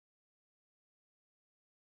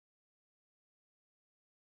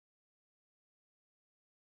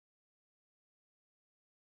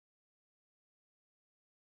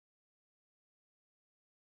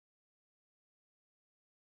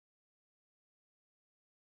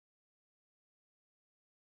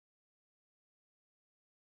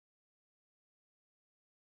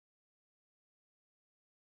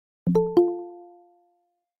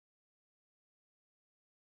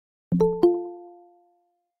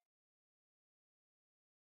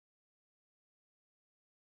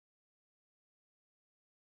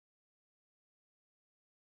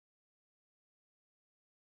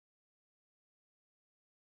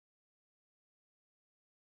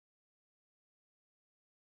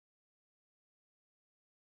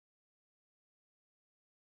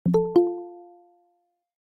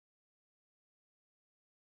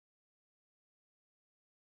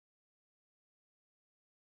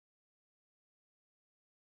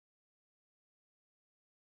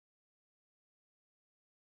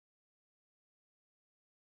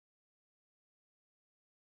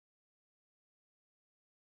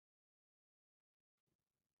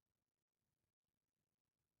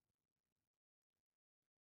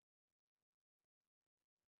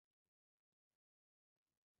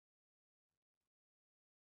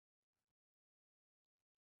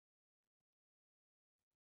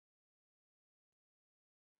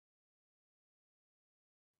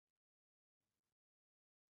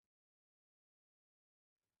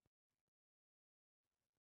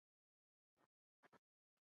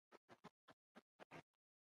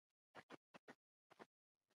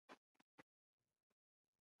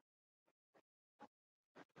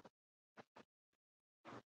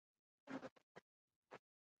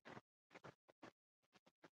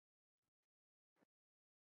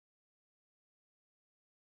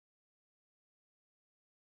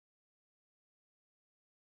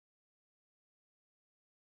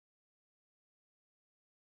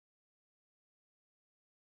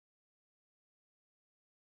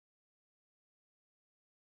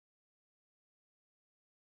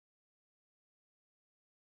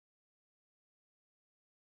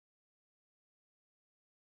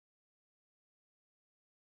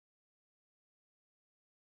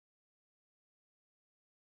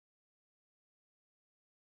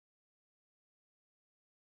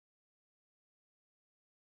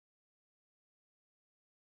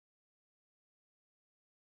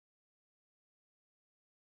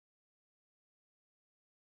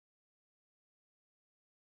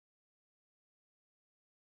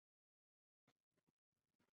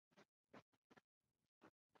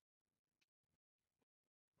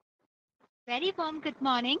Very warm good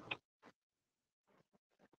morning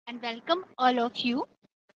and welcome all of you.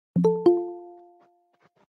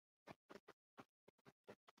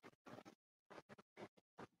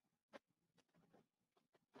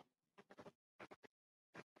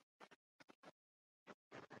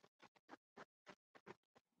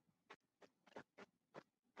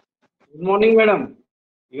 Good morning, madam.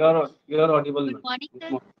 You are audible, Good madam. morning, Good sir.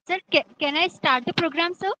 morning. Sir, can I start the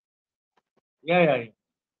program, sir? Yeah.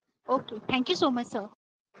 Okay, thank you so much, sir.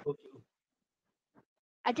 Okay.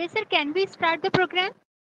 Ajay, sir, can we start the program?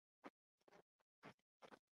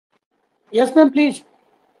 Yes, ma'am, please.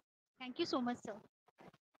 Thank you so much, sir.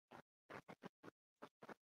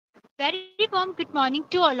 Very warm good morning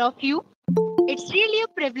to all of you. It's really a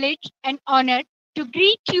privilege and honor to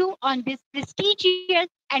greet you on this prestigious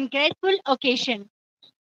and graceful occasion,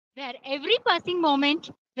 where every passing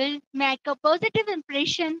moment will make a positive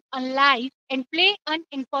impression on life and play an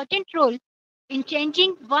important role in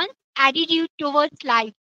changing one's attitude towards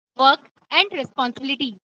life, work, and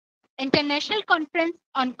responsibility. International Conference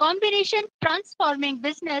on Combination Transforming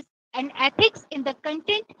Business and Ethics in the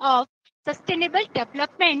Content of Sustainable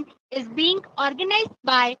Development is being organized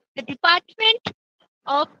by the Department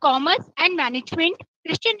of Commerce and Management,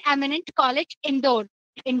 Christian Eminent College, Indore,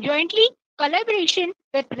 in jointly collaboration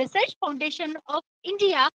with Research Foundation of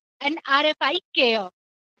India and RFI-CARE.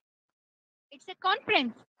 It's a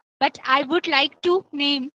conference, but I would like to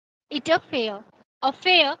name it a fair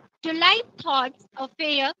to life thoughts, a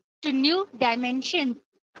fair to new dimensions,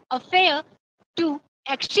 a fair to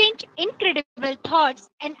exchange incredible thoughts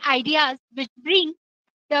and ideas which bring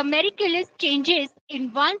the miraculous changes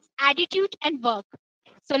in one's attitude and work.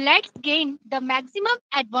 So let's gain the maximum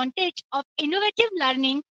advantage of innovative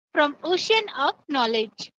learning from ocean of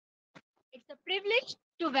knowledge. It's a privilege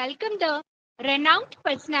to welcome the renowned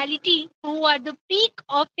personality who are the peak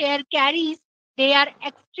of their careers. They are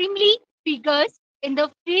extremely figures in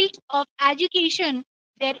the field of education.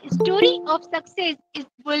 Their story of success is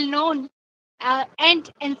well known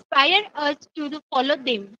and inspire us to follow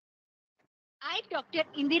them. I, Dr.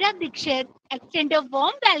 Indira Dikshit, extend a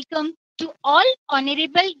warm welcome to all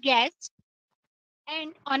honorable guests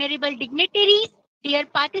and honorable dignitaries, dear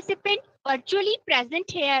participants virtually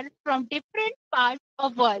present here from different parts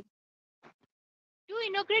of world. To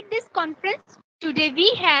inaugurate this conference, today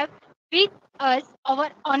we have with us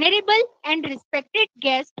our honorable and respected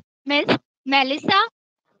guest, Ms. Melissa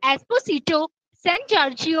Esposito San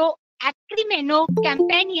Giorgio Acrimeno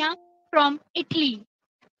Campania from Italy,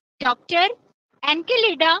 Dr.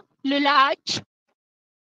 Angelida Lulach,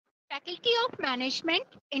 Faculty of Management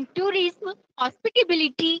in Tourism,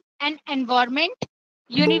 Hospitality and Environment,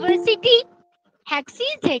 University Haxi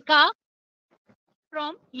Zeka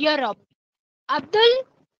from Europe. Abdul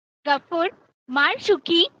Gafur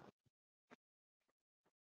Marshuki,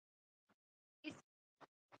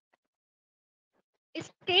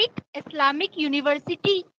 State Islamic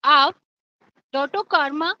University of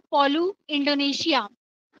Dotokarma, Palu, Indonesia.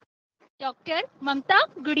 Dr. Mamta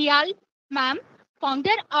Gudial, ma'am,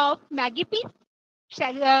 founder of Magipi,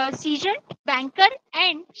 seasoned banker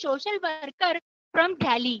and social worker from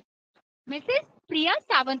Delhi. Mrs. Priya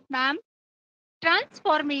Sawant, ma'am,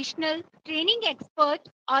 transformational training expert,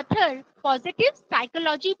 author, positive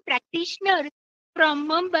psychology practitioner from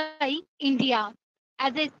Mumbai, India,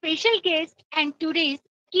 as a special guest and today's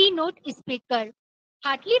keynote speaker.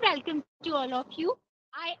 Heartily welcome to all of you.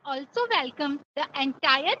 I also welcome the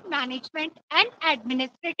entire management and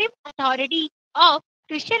administrative authority of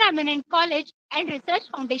Christian Eminent College and Research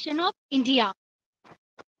Foundation of India.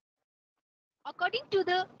 According to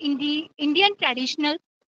the Indian tradition,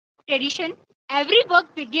 every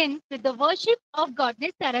work begins with the worship of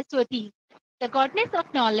Goddess Saraswati, the goddess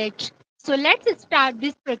of knowledge. So let's start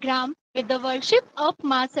this program with the worship of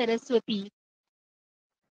Ma Saraswati.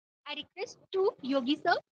 I request to Yogi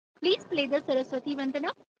sir, please play the Saraswati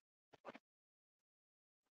Vandana.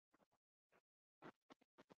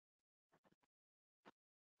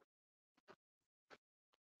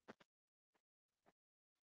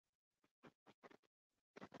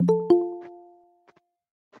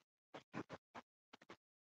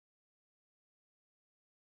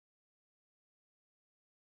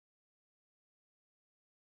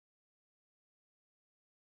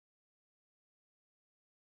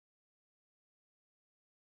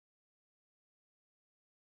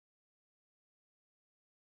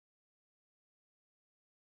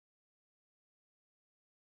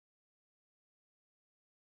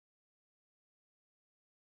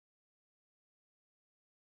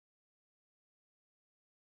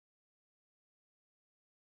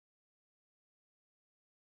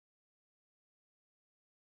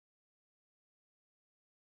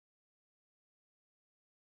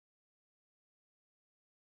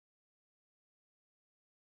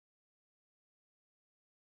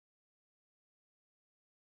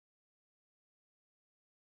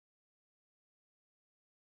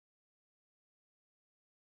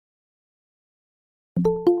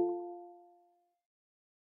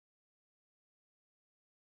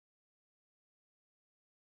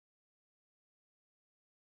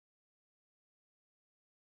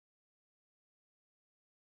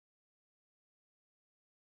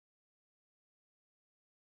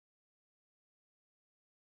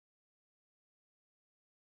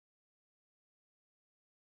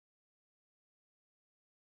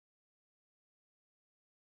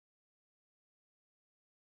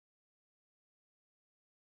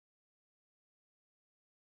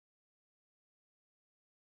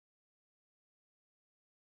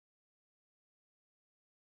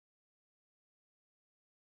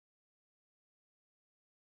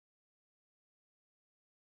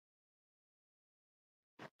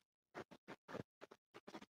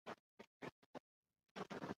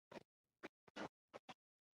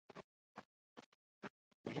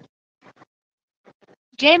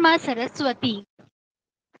 Jai Ma Saraswati.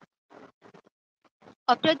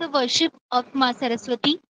 After the worship of Ma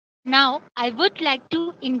Saraswati, now I would like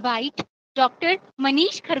to invite Dr.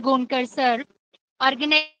 Manish Khargonkar sir,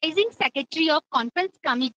 Organizing Secretary of Conference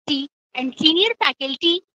Committee and Senior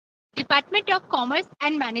Faculty, Department of Commerce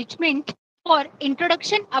and Management, for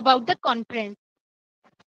introduction about the conference.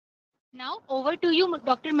 Now over to you,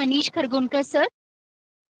 Dr. Manish Khargonkar sir.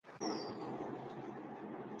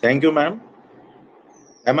 Thank you, ma'am.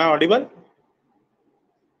 Am I audible?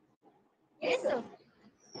 Yes, sir.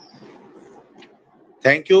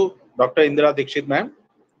 Thank you, Dr. Indira Dikshit, ma'am.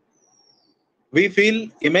 We feel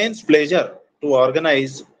immense pleasure to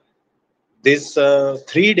organize this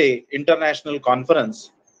 3-day international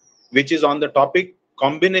conference, which is on the topic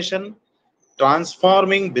combination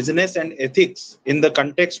transforming business and ethics in the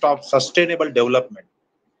context of sustainable development.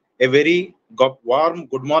 A very warm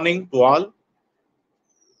good morning to all.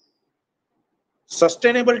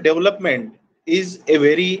 Sustainable development is a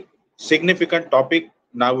very significant topic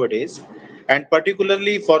nowadays, and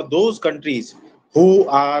particularly for those countries who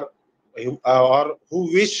are or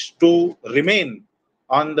who wish to remain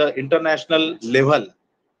on the international level.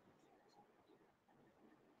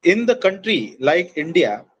 In the country like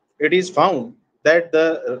India, it is found that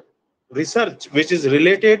the research which is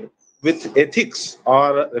related with ethics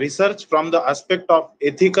or research from the aspect of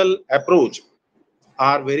ethical approach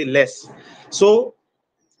are very less. So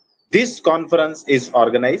this conference is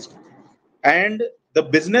organized, and the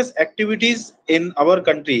business activities in our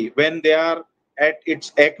country, when they are at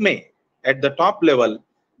its acme, at the top level,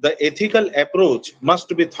 the ethical approach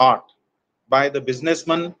must be thought by the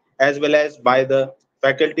businessmen as well as by the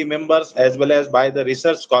faculty members as well as by the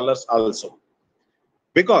research scholars also,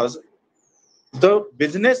 because the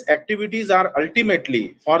business activities are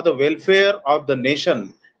ultimately for the welfare of the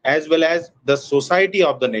nation as well as the society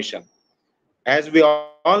of the nation. As we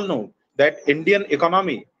all know that Indian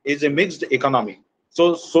economy is a mixed economy,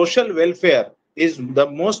 so social welfare is the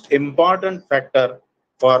most important factor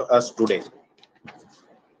for us today.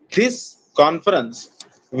 This conference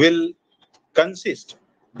will consist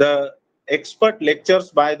the expert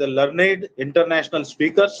lectures by the learned international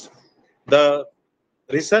speakers, the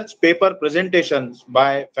research paper presentations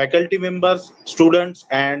by faculty members, students,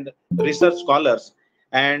 and research scholars.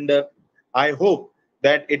 And I hope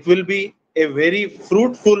that it will be a very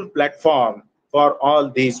fruitful platform for all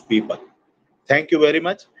these people. Thank you very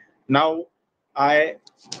much. Now, I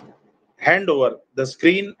hand over the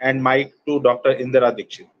screen and mic to Dr. Indira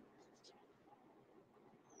Dikshit.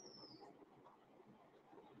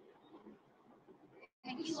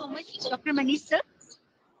 Thank you so much, Dr. Manish sir.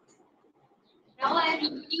 Now I will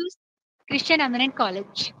introduce Christian Eminent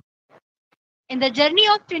College. In the journey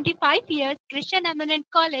of 25 years, Christian Eminent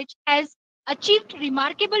College has achieved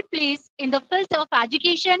remarkable place in the field of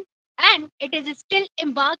education, and it is still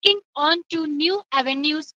embarking on to new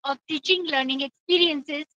avenues of teaching learning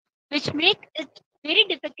experiences which make it very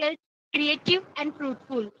difficult, creative and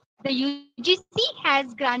fruitful. The UGC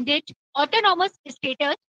has granted autonomous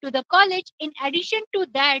status to the college. In addition to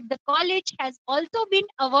that, the college has also been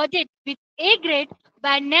awarded with A grade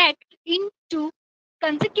by NAC into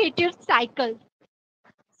consecutive cycles.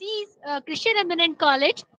 Christian Eminent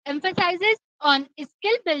College emphasizes on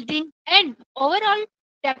skill building and overall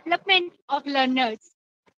development of learners.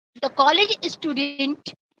 The college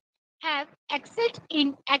students have excelled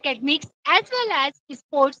in academics as well as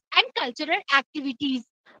sports and cultural activities.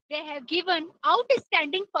 They have given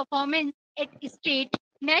outstanding performance at state,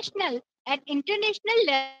 national, and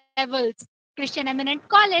international levels. Christian Eminent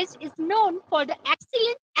College is known for the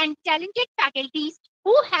excellent and talented faculties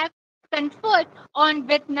who have conferred on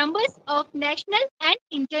with numbers of national and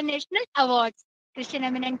international awards. Christian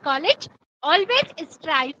Eminent College always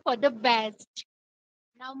strive for the best.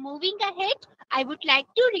 Now, moving ahead, I would like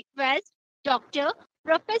to request Dr.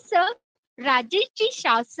 Professor Rajesh G.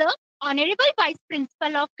 Shah, sir, Honorable Vice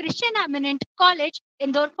Principal of Christian Eminent College,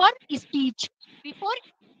 Indore, for speech. Before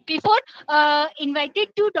before invited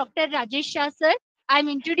to Dr. Rajesh Shah, sir, I'm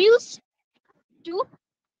introduced to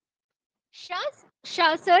Shah.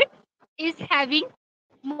 Shah, sir, is having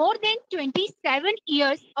more than 27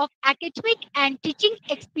 years of academic and teaching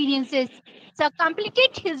experiences. So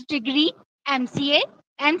completed his degree MCA,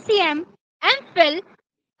 MCM, MPhil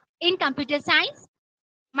in computer science,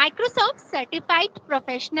 Microsoft Certified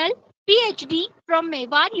Professional PhD from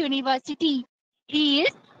Mewar University. He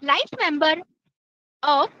is life member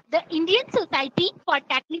of the Indian Society for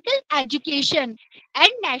Technical Education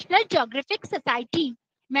and National Geographic Society,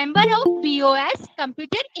 member of BOS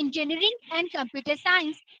Computer Engineering and Computer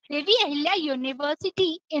Science, Devi Ahilya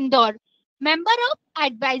University, Indore, member of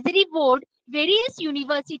Advisory Board, various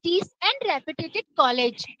universities and reputed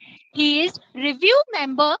college. He is review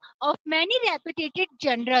member of many reputed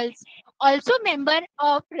journals, also member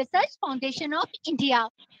of Research Foundation of India.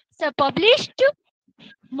 So published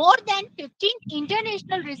more than 15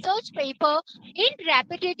 international research papers in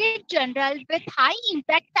reputed journals with high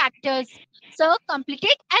impact factors. So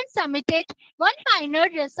completed and submitted one minor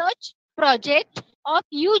research project of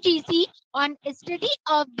UGC on study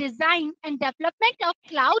of design and development of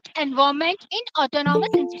cloud environment in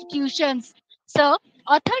autonomous institutions. So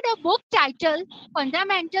authored a book titled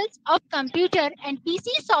Fundamentals of Computer and PC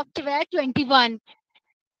Software 21.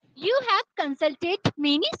 You have consulted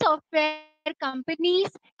many software companies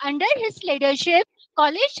under his leadership.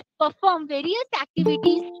 College perform various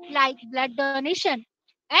activities like blood donation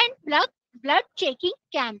and blood checking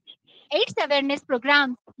camp, AIDS awareness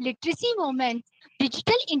programs, literacy movements,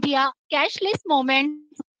 digital India, cashless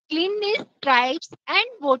movements, cleanliness drives, and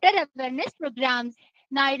voter awareness programs.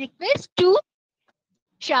 Now I request to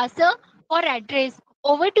Shah sir for address.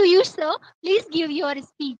 Over to you, sir. Please give your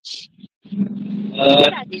speech.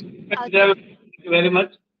 Rajesh Shah sir. Thank you very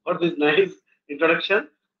much for this nice introduction.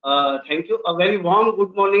 Thank you. A very warm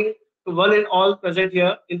good morning to one and all present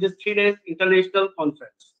here in this 3 days international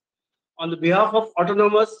conference. On the behalf of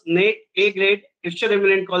Autonomous NATE A grade Christian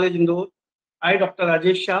Eminent College Indore, I, Dr.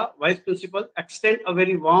 Rajesh Shah, Vice Principal, extend a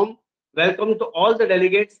very warm welcome to all the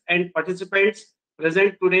delegates and participants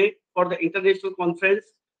present today for the international conference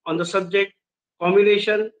on the subject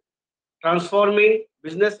combination transforming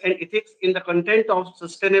business and ethics in the content of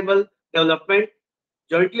sustainable development,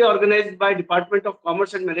 jointly organized by Department of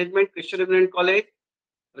Commerce and Management, Christian Eminent College,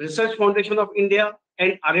 Research Foundation of India,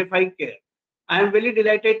 and RFI-CARE. I am very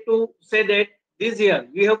delighted to say that this year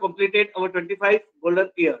we have completed our 25 golden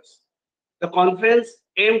years. The conference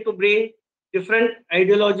aimed to bring different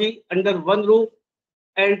ideology under one roof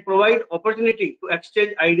and provide opportunity to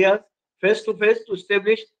exchange ideas face to face to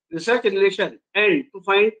establish research relation and to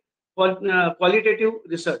find qualitative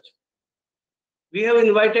research. We have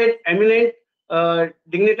invited eminent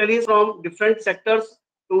dignitaries from different sectors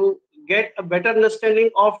to get a better understanding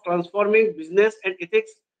of transforming business and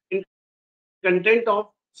ethics in content of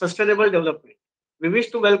sustainable development. We wish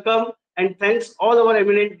to welcome and thanks all our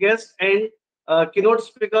eminent guests and keynote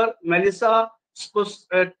speaker Melissa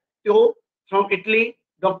Spustio from Italy,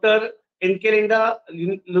 Dr. Enkelinda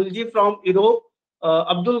Lulji from Europe,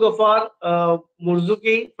 Abdul Ghaffar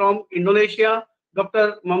Murzuki from Indonesia,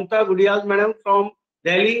 Dr. Mamta Gudial Madam from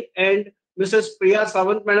Delhi, and Mrs. Priya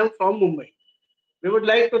Sawant Madam from Mumbai. We would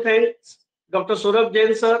like to thank Dr. Saurabh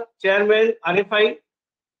Jain Sir, Chairman RFI,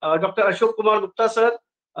 Dr. Ashok Kumar Gupta Sir,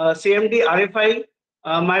 CMD RFI,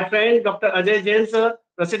 my friend Dr. Ajay Jain Sir,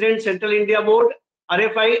 President Central India Board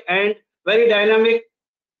RFI, and very dynamic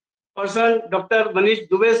person Dr. Manish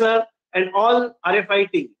Dubey Sir, and all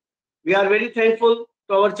RFI team. We are very thankful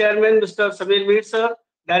to our chairman, Mr. Samir Meet Sir,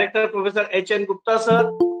 Director Professor H.N. Gupta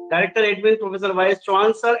Sir, Director Admin Professor Y.S.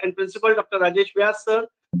 Chauhan Sir, and Principal Dr. Rajesh Vyas Sir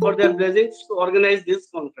for their blessings to organize this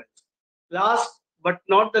conference. Last but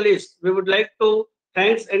not the least, we would like to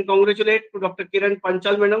thanks and congratulate to Dr. Kiran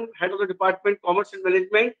Panchal Madam, Head of the Department Commerce and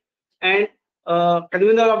Management, and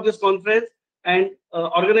convener of this conference, and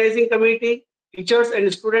organizing committee, teachers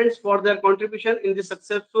and students for their contribution in the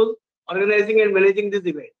successful organizing and managing this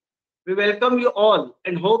event. We welcome you all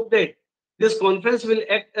and hope that this conference will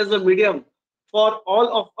act as a medium for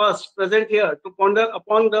all of us present here to ponder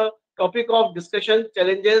upon the topic of discussion,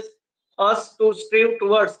 challenges us to strive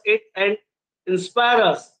towards it, and inspire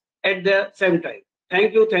us at the same time.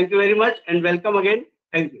 Thank you very much, and welcome again.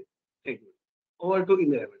 Thank you. Over to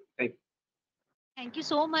Indira. Thank you. Thank you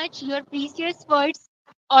so much. Your precious words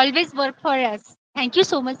always work for us. Thank you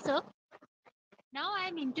so much, sir. Now I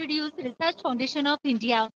am introduced Research Foundation of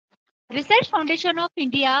India. Research Foundation of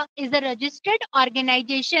India is a registered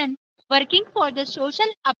organization working for the social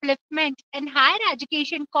upliftment and higher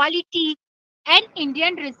education quality and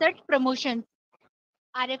Indian research promotion.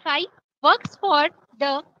 RFI works for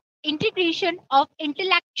the integration of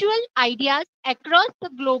intellectual ideas across the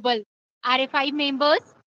global. RFI members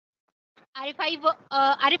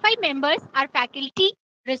RFI members are faculty,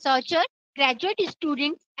 researchers, graduate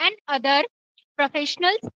students, and other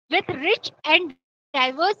professionals with rich and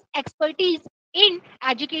diverse expertise in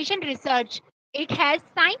education research. It has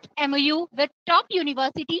signed MOU with top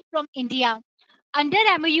university from India. Under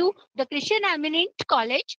MOU, the Christian Eminent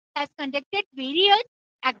College has conducted various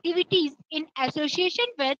activities in association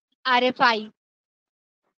with RFI.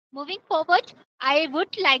 Moving forward, I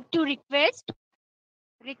would like to request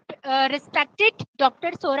respected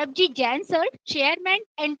Dr. Saurabh Jain sir, Chairman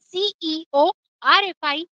and CEO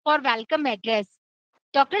RFI for welcome address.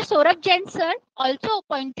 Dr. Saurabh Jain sir, also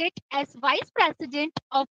appointed as Vice President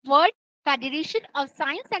of World Federation of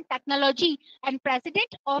Science and Technology and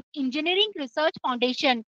President of Engineering Research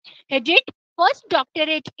Foundation. He did first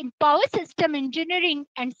doctorate in Power System Engineering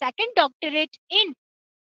and second doctorate in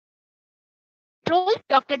Control.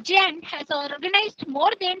 Dr. Jain has organized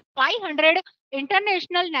more than 500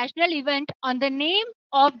 international national events on the name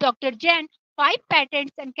of Dr. Jain. 5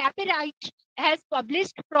 patents and copyright has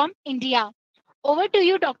published from India. Over to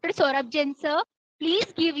you, Dr. Saurabh Jain, sir.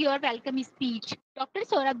 Please give your welcome speech. Dr.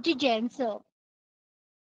 Saurabh Jain, sir.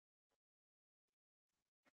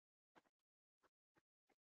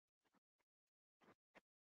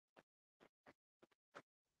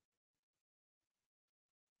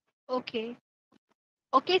 Okay.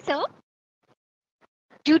 Okay, sir.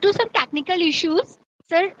 Due to some technical issues,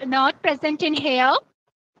 sir, not present in here.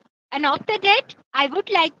 And after that, I would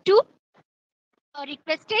like to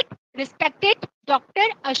requested respected Dr.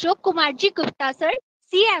 Ashok Kumarji Gupta, sir,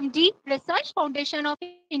 CMD, Research Foundation of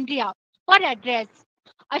India, for address.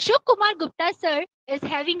 Ashok Kumar Gupta, sir, is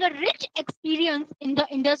having a rich experience in the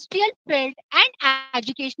industrial field and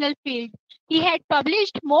educational field. He had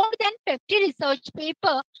published more than 50 research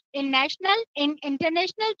papers in national and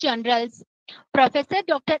international journals. Professor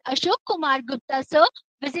Dr. Ashok Kumar Gupta, sir,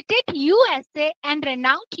 visited USA and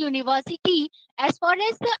renowned university as far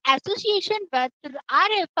as the association with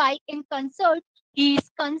RFI in concert. He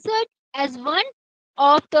is concerned as one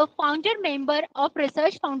of the founder member of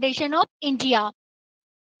Research Foundation of India.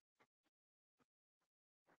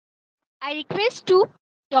 I request to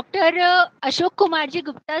Dr. Ashok Kumarji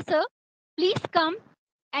Gupta, sir, please come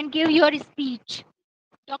and give your speech.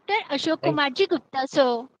 Dr. Ashok Thank, Kumarji Gupta,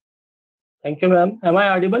 sir. thank you, ma'am. Am I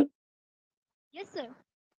audible? Yes, sir.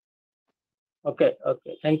 Okay,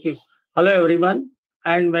 okay. Thank you. Hello, everyone,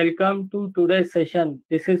 and welcome to today's session.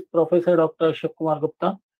 This is Professor Dr. Ashok Kumar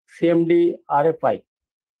Gupta, CMD RFI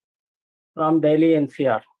from Delhi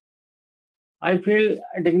NCR. I feel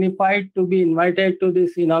dignified to be invited to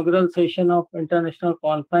this inaugural session of International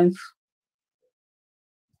Conference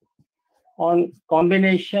on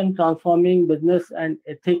Combination Transforming Business and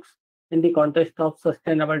Ethics in the Context of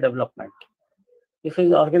Sustainable Development. This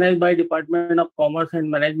is organized by Department of Commerce and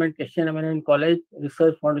Management, Christian Eminent College,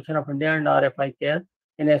 Research Foundation of India, and RFI-CARE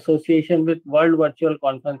in association with World Virtual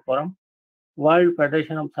Conference Forum, World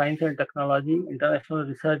Federation of Science and Technology, International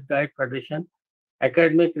Research Guide Federation,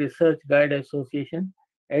 Academic Research Guide Association,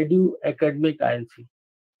 Edu Academic INC.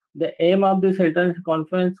 The aim of this international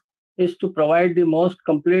conference is to provide the most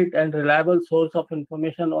complete and reliable source of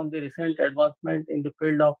information on the recent advancement in the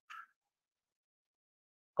field of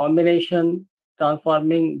combination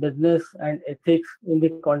transforming business and ethics in the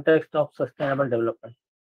context of sustainable development.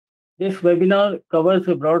 This webinar covers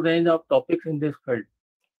a broad range of topics in this field.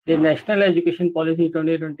 The National Education Policy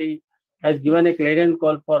 2020 has given a clarion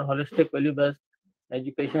call for holistic value-based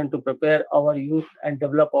education to prepare our youth and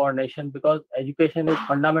develop our nation, because education is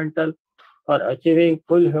fundamental for achieving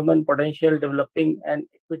full human potential, developing an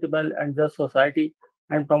equitable and just society,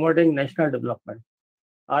 and promoting national development.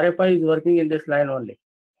 RFI is working in this line only.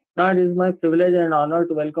 Now it is my privilege and honor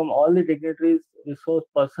to welcome all the dignitaries, resource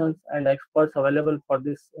persons, and experts available for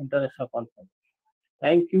this international conference.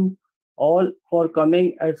 Thank you all for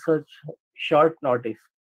coming at such short notice.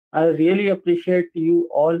 I really appreciate you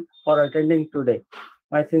all for attending today.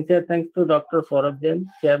 My sincere thanks to Dr. Saurabh Jain,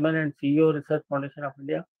 Chairman and CEO, Research Foundation of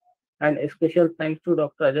India, and a special thanks to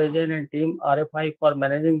Dr. Ajay Jain and team RFI for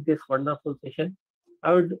managing this wonderful session.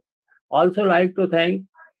 I would also like to thank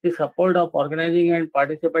the support of organizing and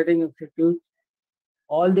participating institutes,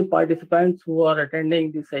 all the participants who are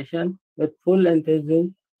attending the session with full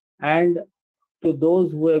enthusiasm, and to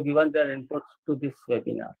those who have given their inputs to this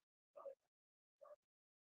webinar.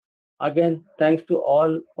 Again, thanks to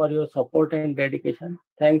all for your support and dedication.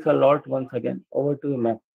 Thanks a lot once again. Over to you,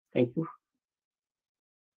 ma'am. Thank you.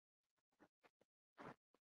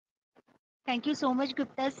 Thank you so much,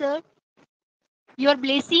 Gupta, sir. Your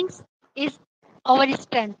blessings is our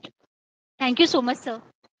strength. Thank you so much, sir.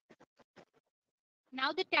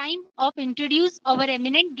 Now the time of introduce our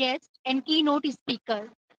eminent guest and keynote speaker.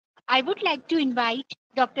 I would like to invite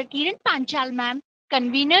Dr. Kiran Panchal ma'am,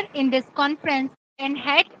 convener in this conference and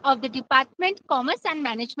head of the Department Commerce and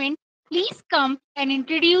Management. Please come and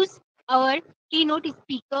introduce our keynote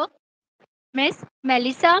speaker, Miss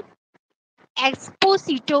Melissa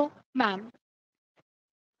Exposito ma'am.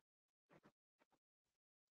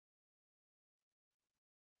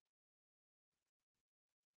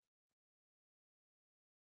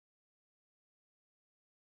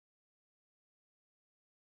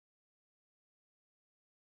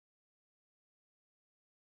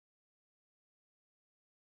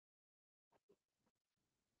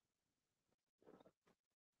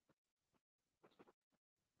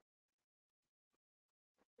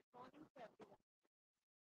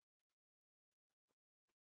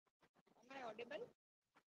 audible?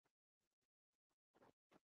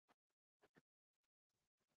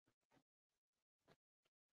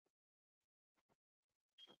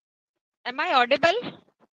 Am I audible?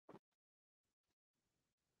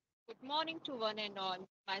 Good morning to one and all.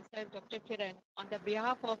 Myself, Dr. Kiran, on the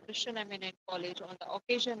behalf of Christian Eminent College on the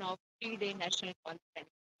occasion of 3-day national conference.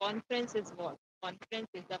 Conference is what? Conference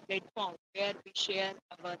is a platform where we share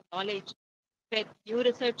our knowledge with new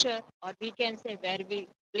researcher, or we can say where we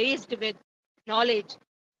blazed with knowledge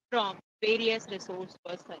from various resource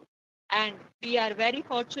persons. And we are very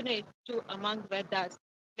fortunate to among with us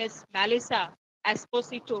Miss Melissa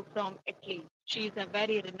Esposito from Italy. She is a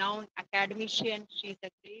very renowned academician. She is a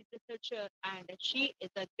great researcher and she is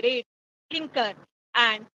a great thinker.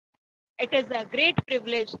 And it is a great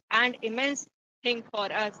privilege and immense thing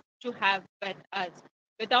for us to have with us.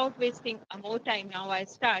 Without wasting more time, now I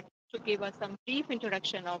start to give us some brief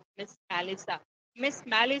introduction of Miss Melissa. Miss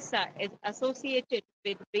Melissa is associated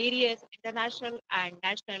with various international and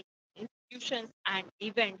national institutions and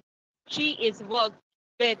events. She is worked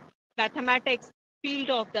with mathematics field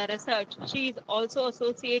of the research. She is also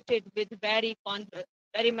associated with very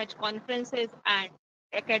much conferences and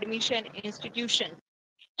academician institutions.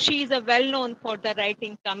 She is a well-known for the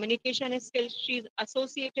writing communication skills. She is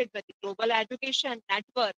associated with the Global Education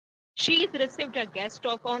Network. She has received a guest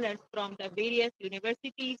of honors from the various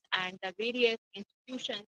universities and the various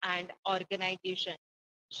institutions and organizations.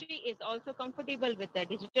 She is also comfortable with the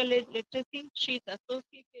digital literacy. She is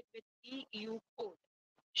associated with EU code.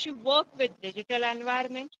 She worked with digital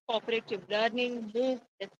environment, cooperative learning, MOOC,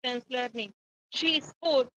 distance learning. She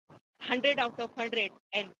scored 100 out of 100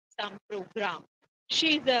 in some program.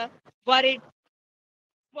 She is a worried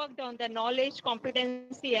worked on the knowledge,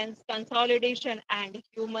 competency, and consolidation and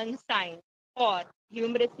human science or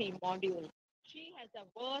numeracy module. She has a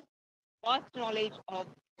vast knowledge of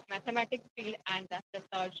mathematics field and the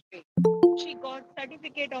research field. She got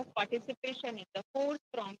certificate of participation in the course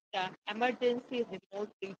from the emergency remote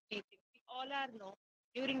teaching. We all are know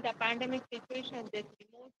during the pandemic situation, this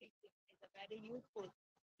remote teaching is a very useful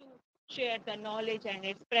to share the knowledge and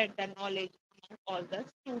spread the knowledge among all the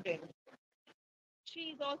students.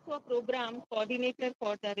 She is also a program coordinator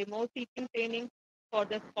for the remote teaching training for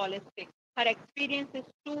the scholastic. Her experience is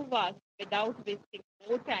too vast. Without wasting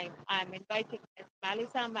more time, I am inviting Ms.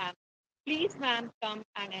 Melissa ma'am. Please, ma'am, come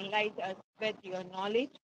and enlighten us with your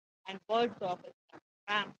knowledge and words of wisdom.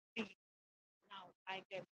 Ma'am, please. Now I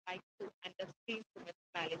give mic to and the screen to Ms.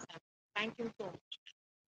 Melissa. Thank you so much.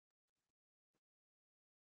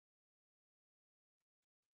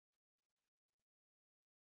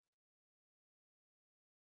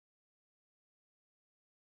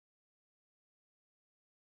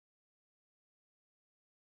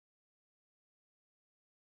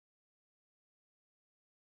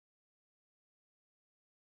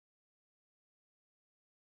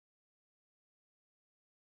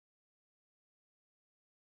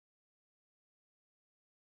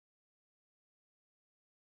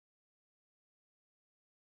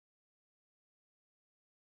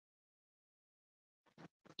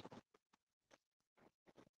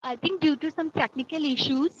 I think due to some technical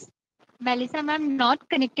issues, Melissa ma'am not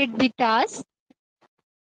connected with us.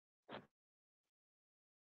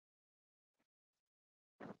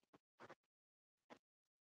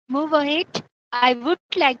 Move ahead. I would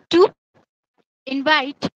like to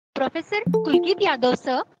invite Professor Kulkit Yadav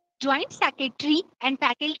sir, Joint Secretary and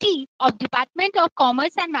Faculty of Department of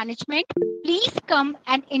Commerce and Management. Please come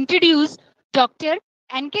and introduce Dr.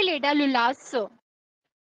 N.K. Leda Lulas sir.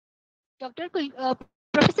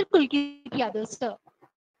 Professor Kulkit Yadav sir.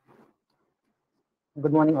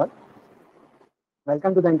 Good morning, all.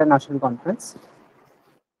 Welcome to the international conference.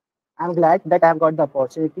 I'm glad that I have got the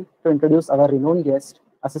opportunity to introduce our renowned guest,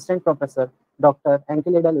 Assistant Professor Dr.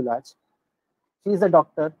 Enkeleda Lulaj. She is a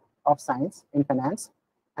Doctor of Science in Finance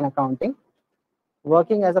and Accounting,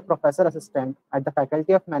 working as a Professor Assistant at the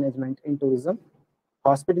Faculty of Management in Tourism,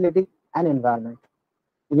 Hospitality and Environment,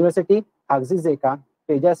 University Hagzi Zeka,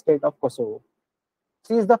 Peja State of Kosovo.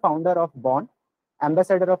 She is the founder of BORN,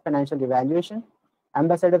 Ambassador of Financial Evaluation,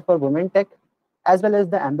 Ambassador for Women Tech, as well as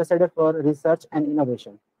the Ambassador for Research and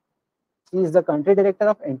Innovation. She is the Country Director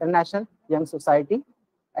of International Young Society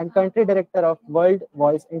and Country Director of World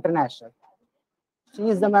Voice International. She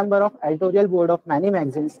is the member of editorial board of many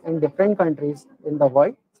magazines in different countries in the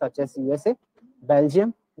world, such as USA,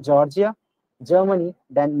 Belgium, Georgia, Germany,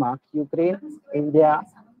 Denmark, Ukraine, India,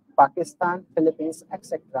 Pakistan, Philippines,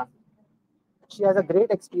 etc. She has a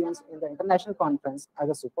great experience in the international conference as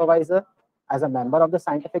a supervisor, as a member of the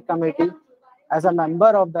scientific committee, as a member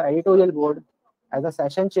of the editorial board, as a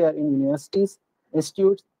session chair in universities,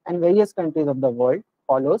 institutes, and various countries of the world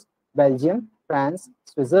follows Belgium, France,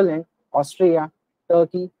 Switzerland, Austria,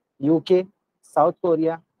 Turkey, UK, South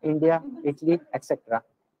Korea, India, Italy, etc.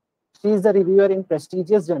 She is the reviewer in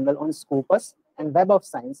prestigious journals on Scopus and Web of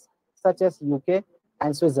Science, such as UK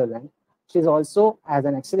and Switzerland. She also has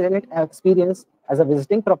an excellent experience as a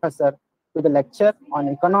visiting professor to the lecture on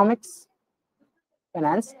economics,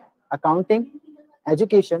 finance, accounting,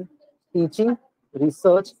 education, teaching,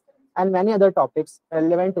 research, and many other topics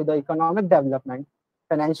relevant to the economic development,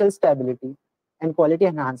 financial stability, and quality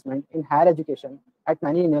enhancement in higher education at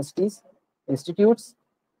many universities, institutes,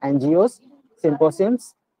 NGOs,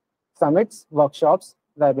 symposiums, summits, workshops,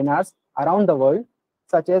 webinars around the world,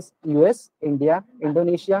 such as US, India,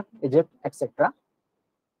 Indonesia, Egypt, etc.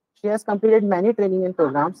 She has completed many training and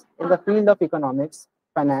programs in the field of economics,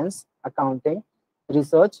 finance, accounting,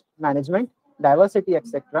 research, management, diversity,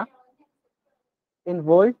 etc. in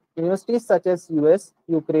world universities such as US,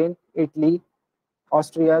 Ukraine, Italy,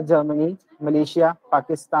 Austria, Germany, Malaysia,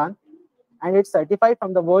 Pakistan, and it's certified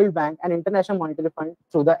from the World Bank and International Monetary Fund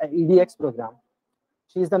through the EDX program.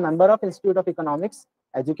 She is the member of Institute of Economics,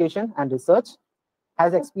 Education and Research,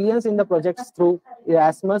 has experience in the projects through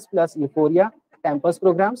Erasmus plus Euphoria campus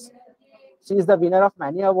programs. She is the winner of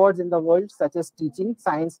many awards in the world, such as Teaching,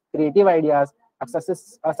 Science, Creative Ideas, a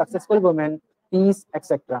Successful Woman, Peace,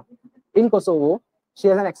 etc. In Kosovo, she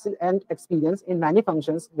has an excellent experience in many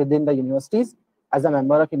functions within the universities as a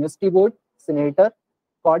member of University Board, Senator,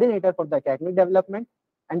 Coordinator for the Academic Development,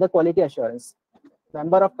 and the Quality Assurance,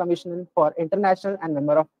 member of Commission for International and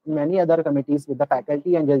member of many other committees with the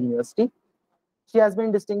faculty and the university. She has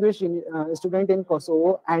been distinguished student in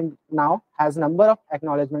Kosovo and now has number of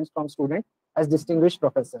acknowledgements from students as distinguished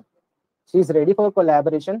professor. She is ready for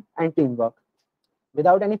collaboration and teamwork.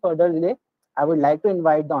 Without any further delay, I would like to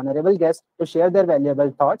invite the honorable guests to share their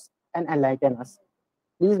valuable thoughts and enlighten us.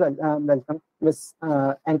 Please welcome Ms.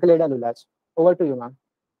 Ankeleda Lulaj. Over to you, ma'am.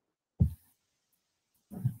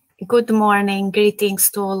 Good morning.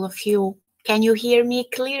 Greetings to all of you. Can you hear me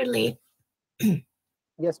clearly?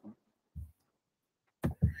 Yes, ma'am.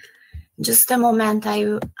 Just a moment.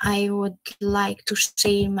 I would like to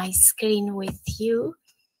share my screen with you.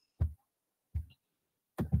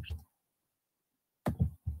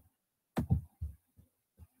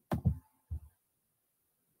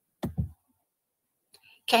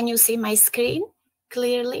 Can you see my screen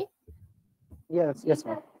clearly? Yes,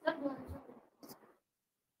 ma'am.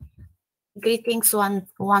 Greetings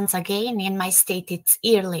once again. In my state, it's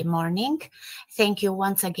early morning. Thank you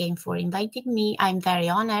once again for inviting me. I'm very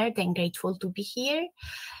honored and grateful to be here.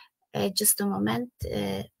 Just a moment,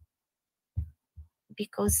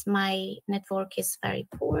 because my network is very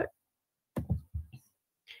poor.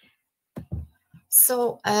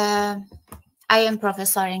 So, I am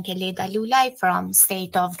Professor Ankeleda Lulaj from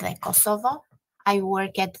state of the Kosovo. I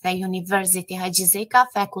work at the University Haji Zeka,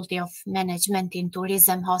 Faculty of Management in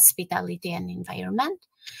Tourism, Hospitality and Environment.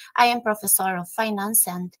 I am Professor of Finance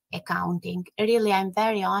and Accounting. Really, I'm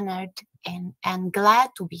very honored and glad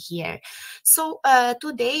to be here. So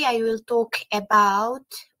today I will talk about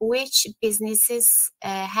which businesses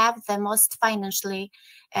have the most financially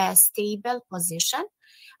stable position.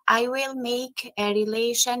 I will make a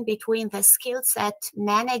relation between the skill set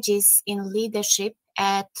manages in leadership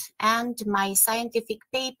and my scientific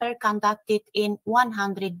paper conducted in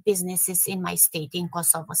 100 businesses in my state, in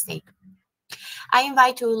Kosovo state. I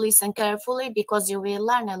invite you to listen carefully because you will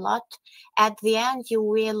learn a lot. At the end, you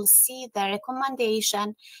will see the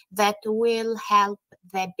recommendation that will help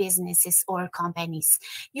the businesses or companies.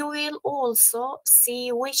 You will also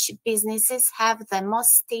see which businesses have the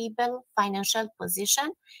most stable financial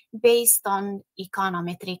position based on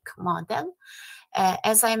econometric model.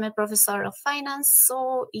 As I'm a professor of finance,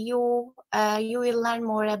 so you will learn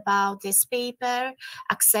more about this paper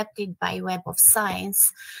accepted by Web of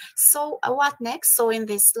Science. So what next? So in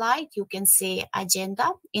this slide, you can see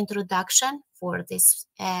agenda, introduction for this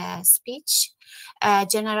speech,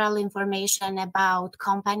 general information about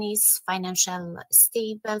companies, financial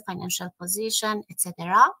stable, financial position,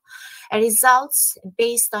 etc. Results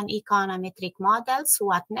based on econometric models.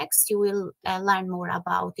 What next? You will learn more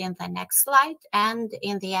about in the next slide, and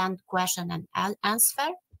in the end, question and answer.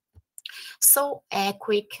 So a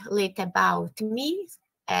quick little about me.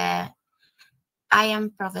 I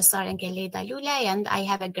am Professor Ankeleda Lulaj, and I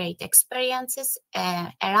have a great experiences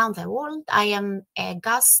around the world. I am a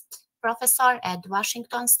guest professor at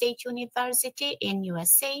Washington State University in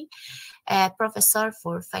USA, a professor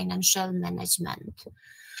for financial management.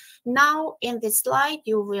 Now, in this slide,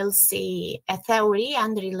 you will see a theory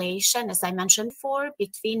and relation, as I mentioned before,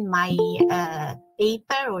 between my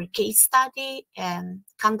paper or case study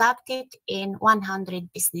conducted in 100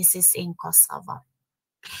 businesses in Kosovo.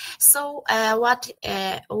 So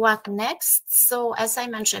what next? So as I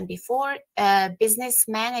mentioned before, business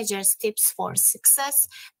managers tips for success.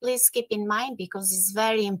 Please keep in mind, because it's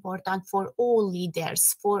very important for all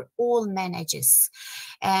leaders, for all managers,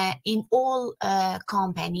 in all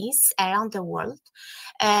companies around the world.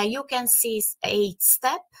 You can see 8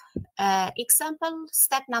 step example.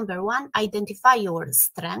 Step number 1, identify your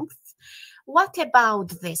strength. What about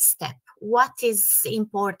this step? What is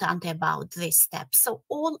important about this step? So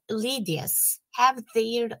all leaders have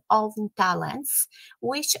their own talents,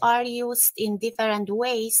 which are used in different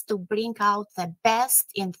ways to bring out the best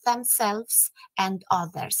in themselves and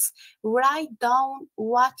others. Write down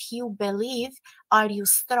what you believe are your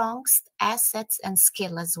strongest assets and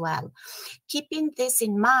skill as well. Keeping this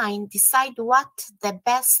in mind, decide what the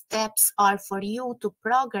best steps are for you to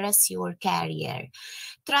progress your career.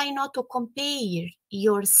 Try not to compare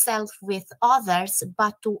yourself with others,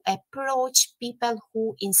 but to approach people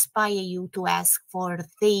who inspire you to ask for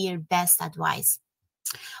their best advice.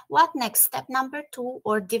 What next? Step number 2,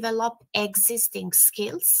 or develop existing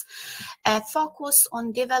skills. Focus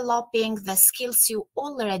on developing the skills you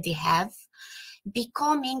already have.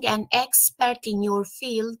 Becoming an expert in your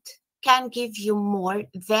field can give you more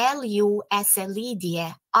value as a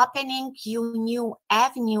leader, opening you new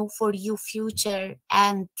avenue for your future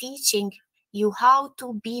and teaching you how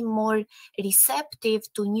to be more receptive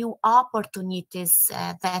to new opportunities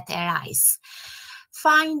that arise.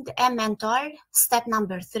 Find a mentor. Step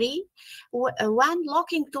number 3, when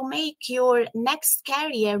looking to make your next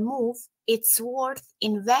career move, it's worth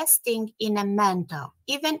investing in a mentor,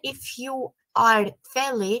 even if you are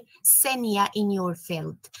fairly senior in your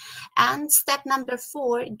field. And step number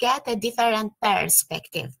 4, get a different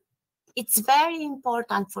perspective. It's very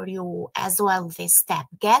important for you as well, this step.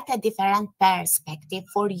 Get a different perspective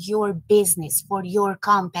for your business, for your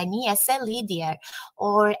company as a leader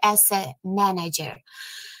or as a manager.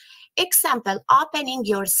 Example, opening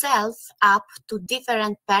yourself up to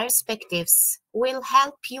different perspectives will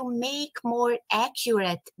help you make more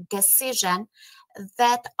accurate decisions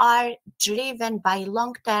that are driven by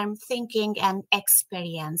long-term thinking and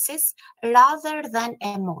experiences rather than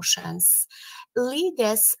emotions.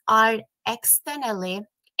 Leaders are externally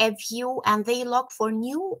a view, and they look for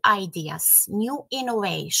new ideas, new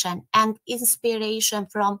innovation, and inspiration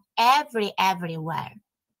from everywhere.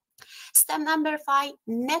 Step number 5,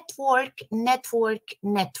 network.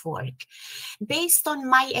 Based on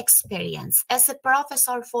my experience as a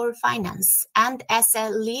professor for finance and as a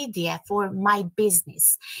leader for my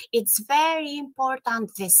business, it's very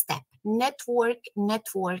important, this step. Network.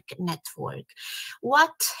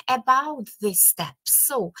 What about this step?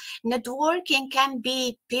 So networking can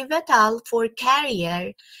be pivotal for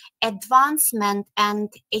career advancement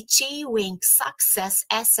and achieving success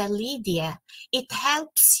as a leader. It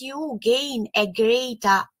helps you gain a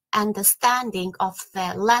greater understanding of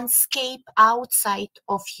the landscape outside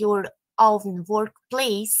of your own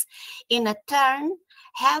workplace. In a turn,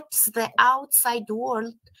 helps the outside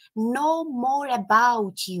world know more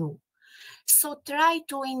about you. So try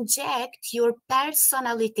to inject your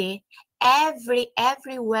personality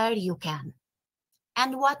everywhere you can.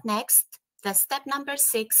 And what next? The step number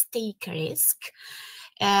 6, take risk,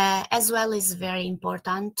 as well is very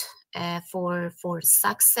important for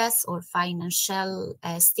success or financial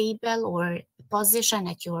stable or position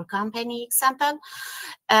at your company. Example,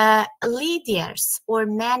 leaders or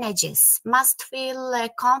managers must feel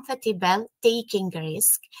comfortable taking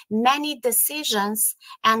risk. Many decisions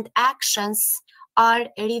and actions are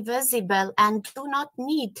reversible and do not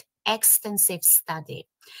need extensive study.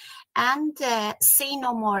 And say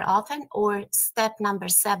no more often, or step number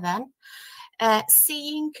 7,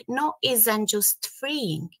 saying no isn't just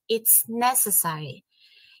freeing, it's necessary.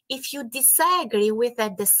 If you disagree with a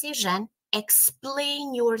decision,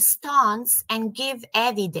 explain your stance and give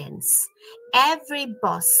evidence. Every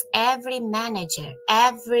boss, every manager,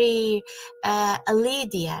 every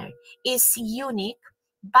leader is unique,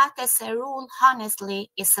 but as a rule,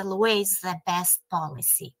 honestly, is always the best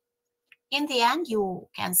policy. in the end, you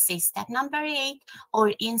can see step number 8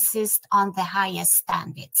 or insist on the highest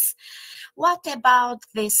standards. What about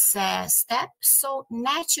this step? So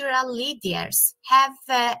natural leaders have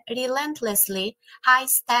relentlessly high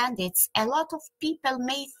standards. A lot of people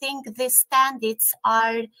may think these standards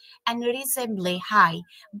are unreasonably high,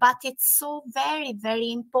 but it's so very,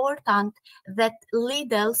 very important that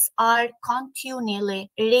leaders are continually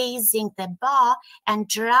raising the bar and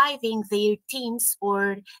driving their teams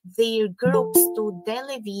or their groups to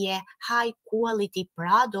deliver high quality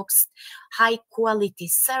products, high quality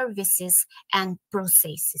services and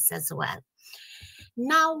processes as well.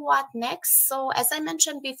 Now what next? So as I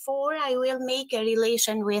mentioned before, I will make a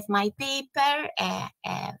relation with my paper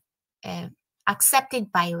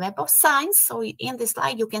accepted by Web of Science. So in this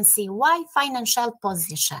slide, you can see why financial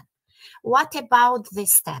position. What about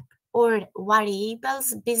this step? Or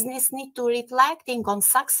variables business need to reflecting on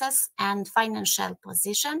success and financial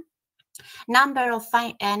position. Number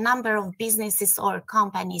of businesses or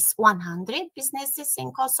companies, 100 businesses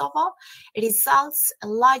in Kosovo. Results,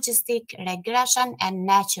 logistic regression and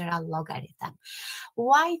natural logarithm.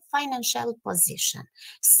 Why financial position?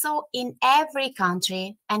 So in every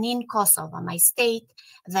country and in Kosovo, my state,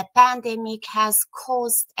 the pandemic has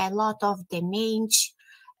caused a lot of damage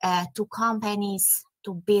to companies,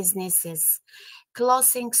 to businesses,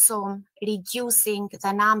 closing some, reducing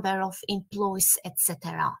the number of employees,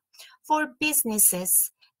 etc. For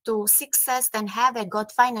businesses to succeed and have a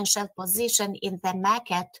good financial position in the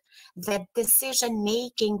market, the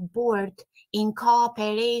decision-making board in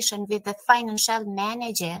cooperation with the financial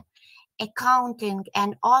manager, accounting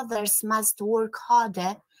and others must work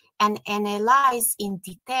harder and analyze in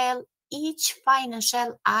detail each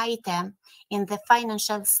financial item in the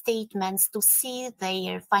financial statements to see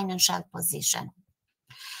their financial position.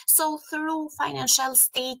 So through financial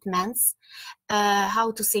statements,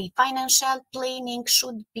 financial planning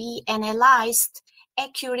should be analyzed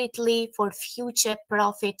accurately for future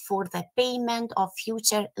profit, for the payment of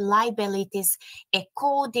future liabilities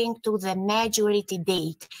according to the majority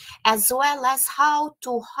date, as well as how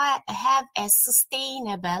to have a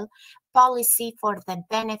sustainable policy for the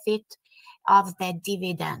benefit of the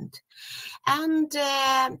dividend. And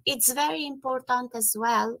it's very important as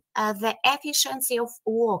well, the efficiency of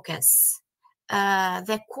workers,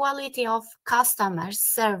 the quality of customer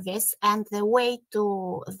service and the way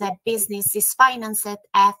to the business is financed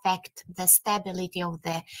affect the stability of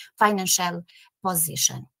the financial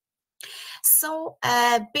position. So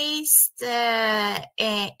based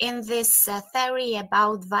in this theory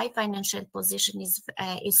about why financial position is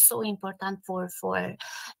so important for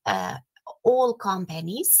all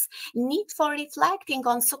companies, need for reflecting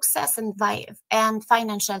on success and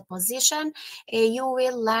financial position, you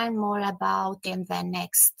will learn more about in the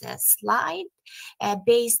next slide,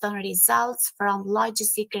 based on results from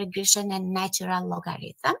logistic regression and natural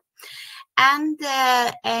logarithm. And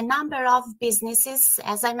a number of businesses,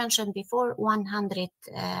 as I mentioned before, 100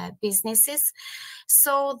 businesses.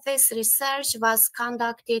 So this research was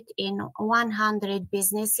conducted in 100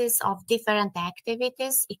 businesses of different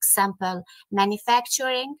activities, example,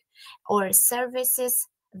 manufacturing or services.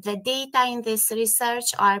 The data in this research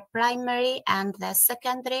are primary and the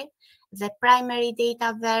secondary. The primary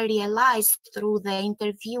data were realized through the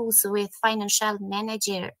interviews with financial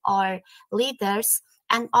manager or leaders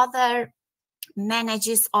and other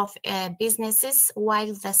managers of businesses,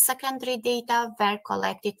 while the secondary data were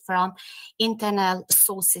collected from internal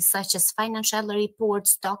sources such as financial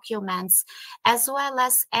reports, documents, as well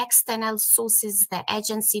as external sources, the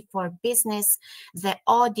Agency for Business, the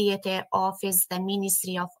Auditor Office, the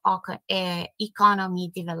Ministry of Economy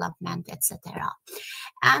Development, etc.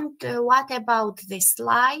 And what about this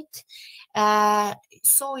slide?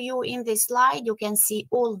 So in this slide, you can see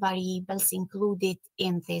all variables included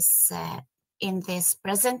in this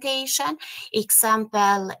presentation.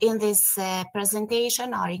 Example, in this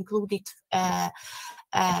presentation are included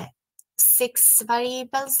 6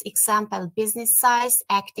 variables. Example, business size,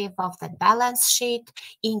 active of the balance sheet,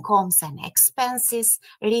 incomes and expenses,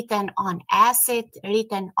 return on asset,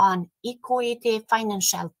 return on equity,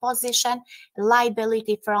 financial position,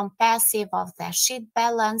 liability from passive of the sheet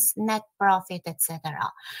balance, net profit, etc.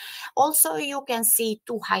 Also, you can see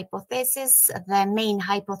 2 hypotheses. The main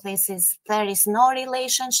hypothesis, there is no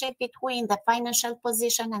relationship between the financial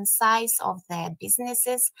position and size of the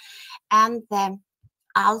businesses, and the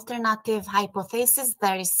alternative hypothesis,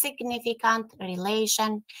 there is significant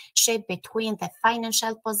relationship between the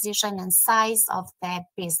financial position and size of the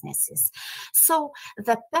businesses. So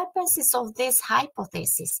the purposes of this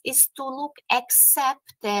hypothesis is to look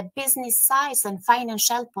except the business size and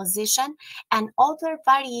financial position and other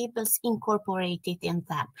variables incorporated in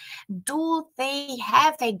them. Do they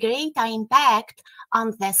have a greater impact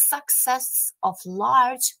on the success of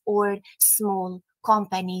large or small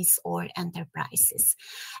companies or enterprises?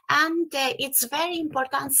 And it's very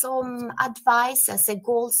important, some advice as a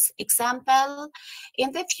goals example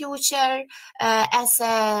in the future, as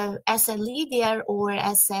a leader or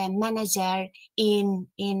as a manager in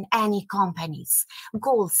any companies.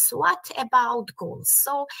 Goals, what about goals?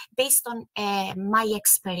 So based on my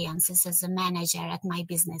experiences as a manager at my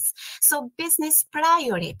business, so business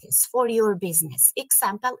priorities for your business,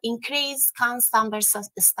 example, increase customer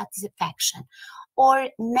satisfaction, or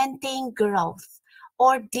maintain growth,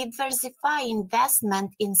 or diversify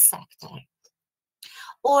investment in sector,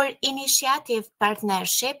 or initiative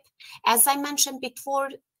partnership, as I mentioned before,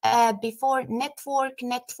 network,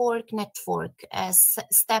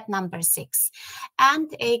 step number 6.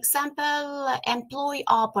 And example, employ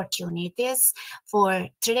opportunities for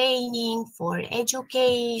training, for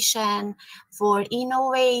education, for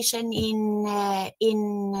innovation in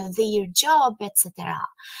their job, etc.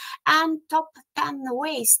 And top 10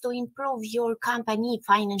 ways to improve your company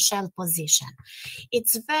financial position.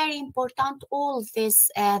 It's very important, all these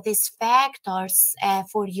factors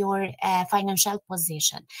for your financial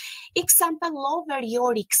position. Example, lower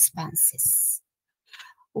your expenses.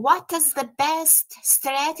 What is the best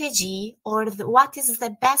strategy, or what is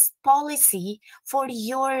the best policy for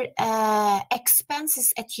your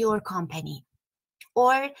expenses at your company?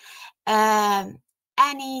 Or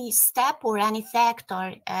any step or any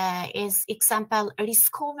factor is, example,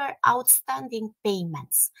 discover outstanding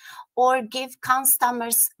payments, or give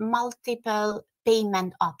customers multiple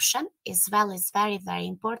payment option as well, is very, very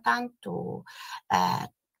important to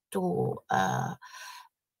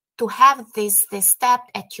have this step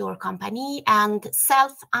at your company. And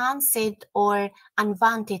self-unsaid or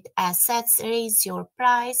unwanted assets, raise your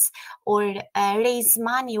price, or raise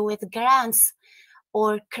money with grants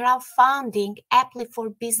or crowdfunding, apply for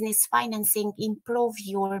business financing, improve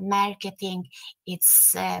your marketing.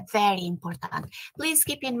 It's very important. Please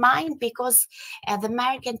keep in mind, because the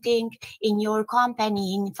marketing in your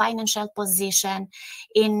company, in financial position,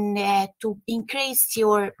 to increase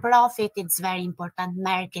your profit, it's very important.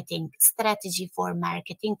 Marketing strategy for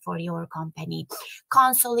marketing for your company,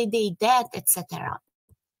 consolidate debt, etc.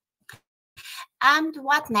 And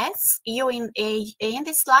what next? You in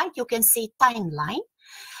this slide, you can see timeline.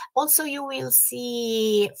 Also, you will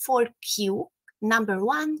see 4Q, number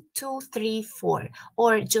 1, 2, 3, 4,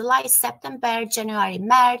 or July, September, January,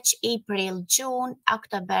 March, April, June,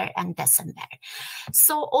 October, and December.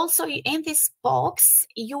 So also in this box,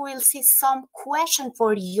 you will see some question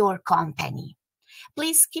for your company.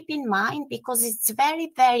 Please keep in mind, because it's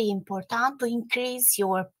very, very important to increase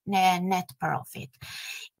your net profit.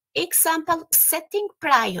 Example, setting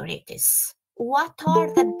priorities. What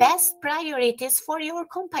are the best priorities for your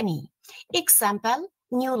company? Example,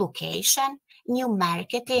 new location, new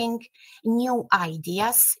marketing, new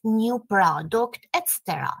ideas, new product,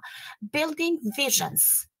 etc. Building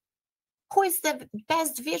visions. Who is the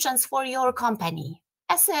best visions for your company?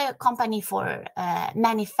 As a company, for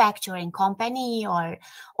manufacturing company or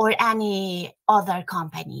any other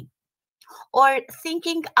company. Or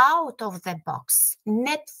thinking out of the box,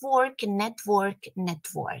 network,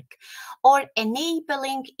 or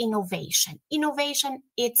enabling innovation. Innovation,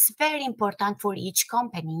 it's very important for each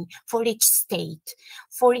company, for each state,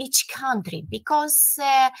 for each country, because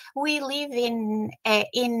we live in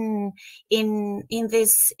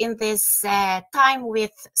this time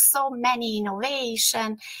with so many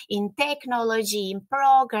innovation in technology, in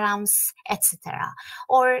programs, etc.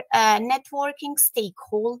 Or networking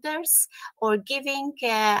stakeholders, or giving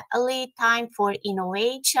a lead time for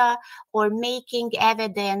innovation, or making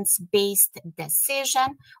evidence-based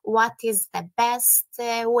decision. What is the best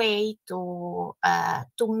way to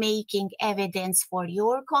making evidence for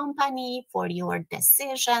your company, for your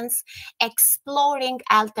decisions? Exploring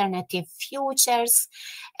alternative futures.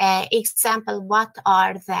 Example, what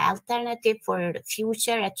are the alternative for the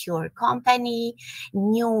future at your company?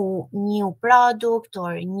 New product,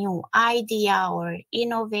 or new idea, or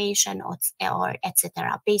innovation, or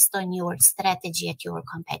etc., based on your strategy at your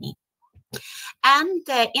company. And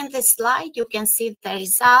in this slide, you can see the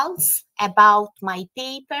results about my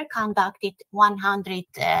paper, conducted 100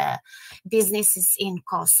 businesses in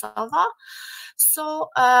Kosovo. So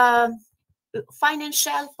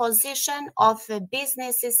financial position of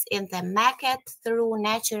businesses in the market through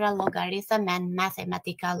natural logarithm and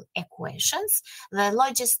mathematical equations. The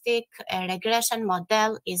logistic regression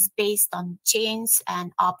model is based on chains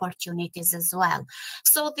and opportunities as well.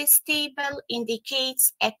 So this table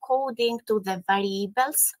indicates according to the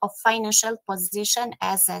variables of financial position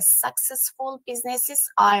as a successful businesses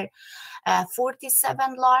are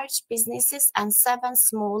 47 large businesses and 7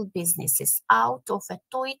 small businesses out of a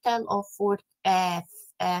total of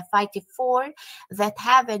 54 that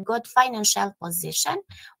have a good financial position,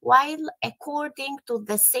 while according to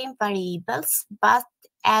the same variables but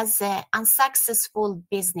as unsuccessful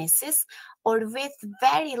businesses or with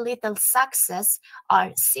very little success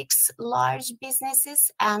are 6 large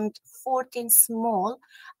businesses and 14 small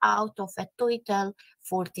out of a total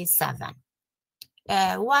 47.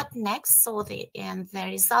 What next? So the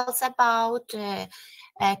results about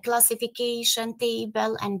classification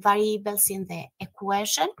table and variables in the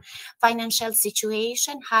equation, financial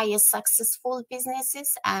situation, highest successful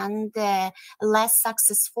businesses and less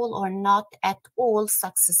successful or not at all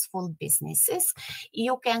successful businesses.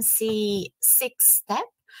 You can see 6 steps.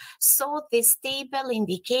 So this table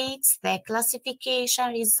indicates the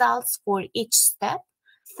classification results for each step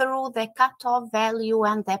through the cutoff value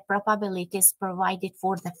and the probabilities provided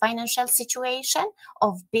for the financial situation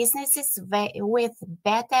of businesses with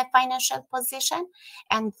better financial position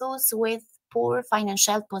and those with poor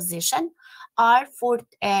financial position are for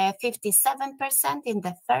 57% in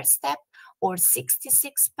the first step or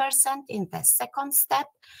 66% in the second step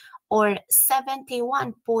or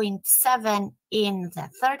 71.7 in the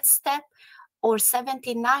third step or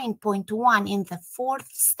 79.1 in the fourth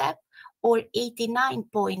step or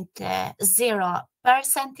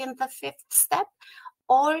 89.0% in the fifth step,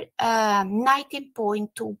 or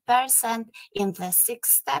 19.2% in the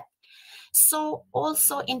sixth step. So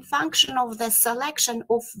also in function of the selection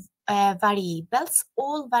of variables,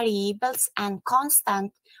 all variables and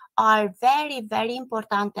constant are very, very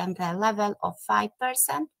important at the level of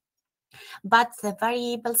 5%. But the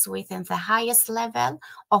variables within the highest level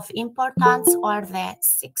of importance are the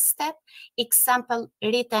sixth step, example,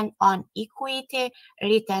 return on equity,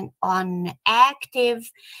 return on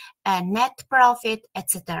active, net profit,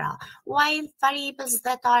 etc. While variables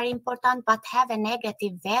that are important but have a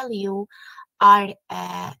negative value are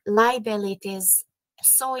liabilities.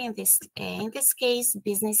 So in this case,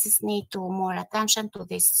 businesses need to more attention to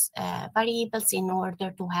these variables in order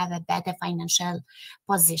to have a better financial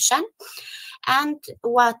position. And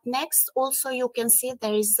what next? Also, you can see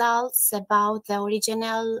the results about the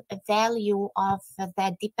original value of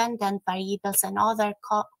the dependent variables and other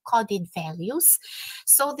coded values.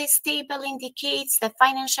 So this table indicates the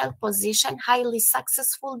financial position, highly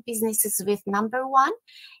successful businesses with number 1,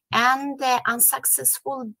 and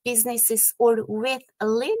unsuccessful businesses or with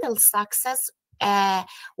little success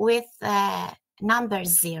with number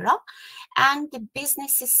 0. And the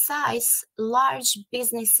businesses size, large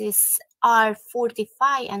businesses are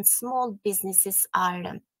 45 and small businesses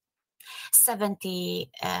are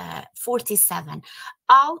 47.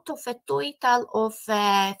 Out of a total of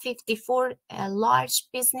 54 large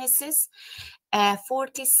businesses,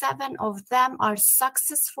 47 of them are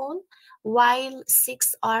successful, while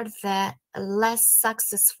 6 are the less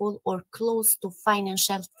successful or close to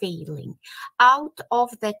financial failing. Out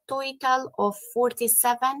of the total of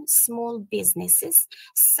 47 small businesses,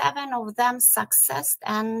 7 of them success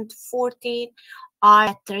and 14 are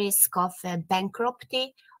at risk of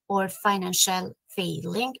bankruptcy or financial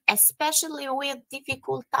failing, especially with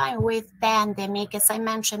difficult time with pandemic. As I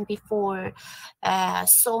mentioned before,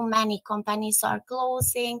 so many companies are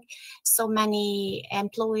closing, so many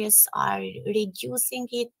employees are reducing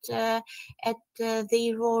it at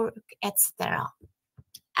their work, etc.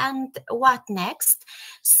 And what next?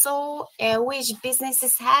 So which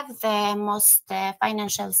businesses have the most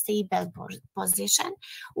financial stable position?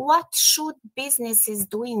 What should businesses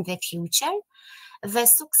do in the future? The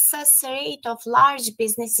success rate of large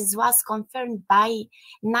businesses was confirmed by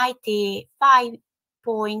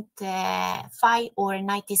 95.5 or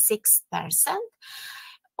 96%.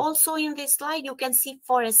 Also in this slide, you can see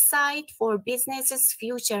foresight for businesses,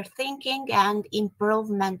 future thinking and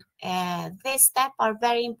improvement. These steps are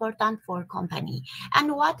very important for company.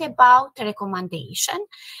 And what about recommendation?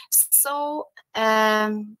 So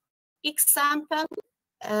example,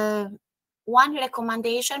 one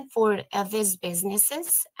recommendation for these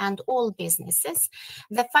businesses and all businesses,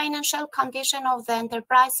 the financial condition of the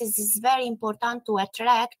enterprises is very important to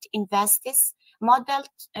attract investors.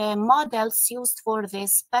 Models used for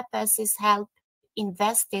this purposes help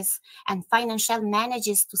investors and financial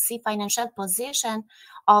managers to see financial position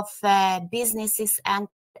of businesses, and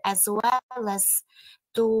as well as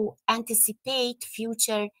to anticipate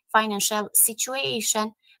future financial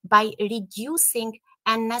situation by reducing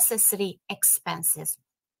unnecessary expenses.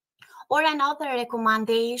 Or another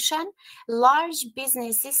recommendation, large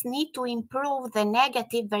businesses need to improve the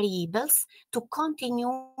negative variables to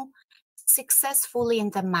continue successfully in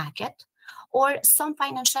the market. Or some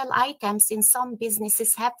financial items in some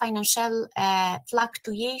businesses have financial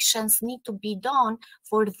fluctuations need to be done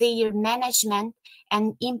for their management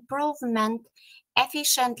and improvement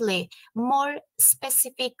efficiently, more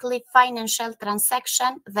specifically financial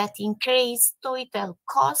transaction that increase total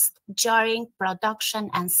cost during production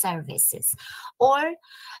and services. Or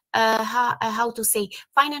how to say,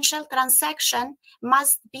 financial transaction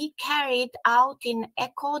must be carried out in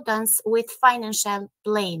accordance with financial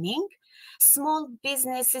planning. Small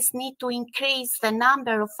businesses need to increase the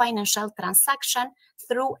number of financial transactions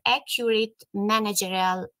through accurate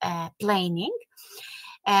managerial planning.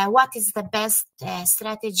 What is the best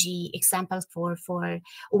strategy example for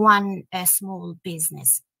one small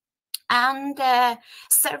business? And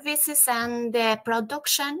services and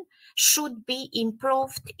production should be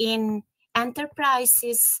improved in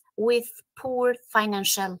enterprises with poor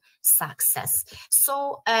financial success.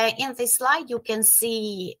 So in this slide, you can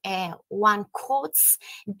see one quotes,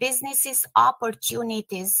 businesses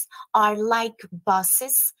opportunities are like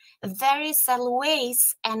buses. There is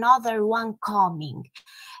always another one coming.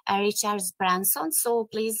 Richard Branson. So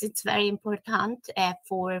please, it's very important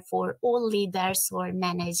for all leaders or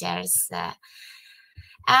managers.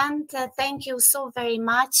 And thank you so very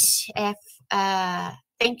much.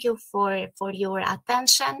 Thank you for your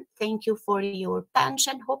attention. Thank you for your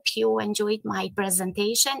attention. Hope you enjoyed my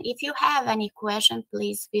presentation. If you have any question,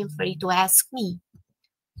 please feel free to ask me.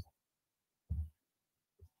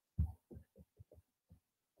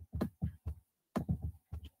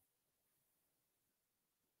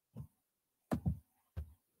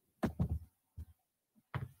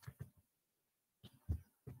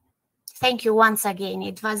 Thank you once again.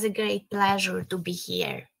 It was a great pleasure to be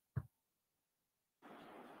here.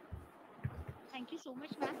 Thank you so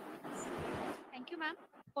much, ma'am. Thank you, ma'am,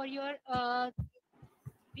 for your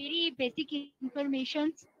very basic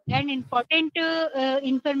information and important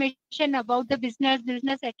information about the business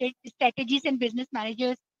strategies and business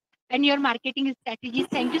managers and your marketing strategies.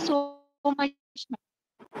 Thank you so much, ma'am.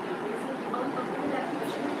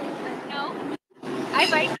 Now,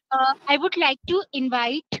 I would like to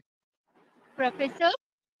invite Professor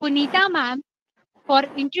Punita ma'am for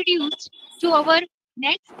introduce to our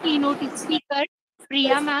next keynote speaker,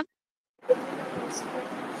 Priya ma'am.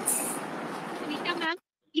 Punita ma'am,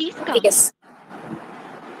 please come. Yes.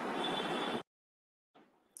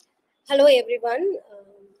 Hello, everyone.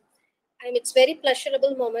 It's very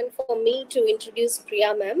pleasurable moment for me to introduce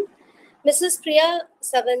Priya ma'am. Mrs. Priya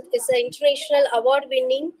Savant is an international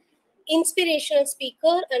award-winning inspirational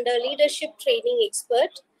speaker and a leadership training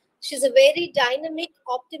expert. She's a very dynamic,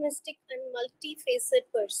 optimistic, and multifaceted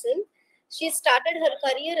person. She started her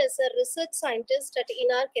career as a research scientist at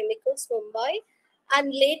Inar Chemicals, Mumbai,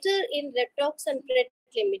 and later in Redox and Pret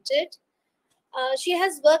Limited. She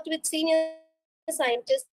has worked with senior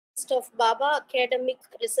scientists of Baba Academic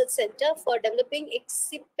Research Center for developing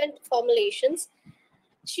excipient formulations.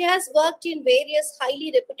 She has worked in various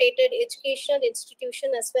highly reputed educational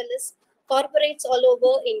institutions as well as corporates all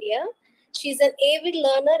over India. She's an avid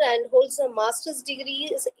learner and holds a master's degree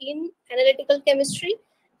in analytical chemistry,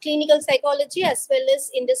 clinical psychology, as well as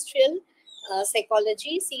industrial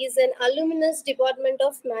psychology. She is an alumnus Department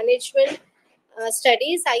of Management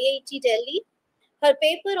Studies, IIT Delhi. Her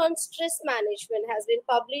paper on stress management has been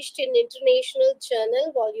published in International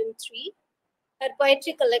Journal, Volume 3. Her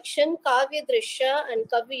poetry collection, Kavya Drishya and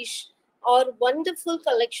Kavish, are wonderful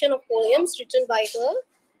collection of poems written by her.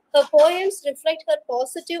 Her poems reflect her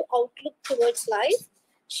positive outlook towards life.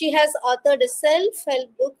 She has authored a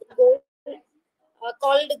self-help book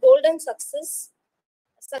called Golden Successful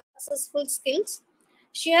Skills.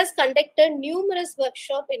 She has conducted numerous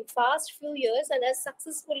workshops in past few years and has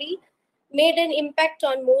successfully made an impact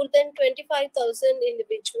on more than 25,000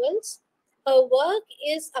 individuals. Her work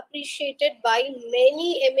is appreciated by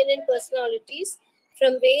many eminent personalities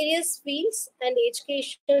from various fields and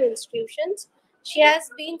educational institutions. She has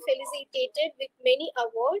been felicitated with many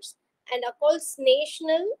awards and across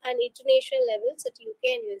national and international levels at UK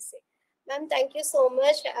and USA. Ma'am, thank you so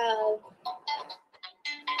much.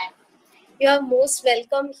 You are most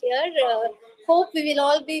welcome here. Hope we will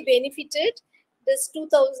all be benefited. This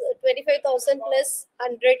 25,000 plus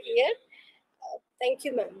 100 here. Thank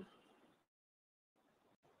you, ma'am.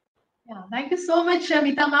 Yeah, thank you so much,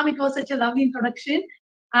 Mita ma'am. It was such a lovely introduction.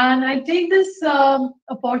 And I take this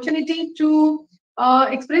opportunity to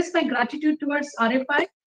express my gratitude towards RFI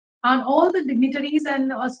and all the dignitaries,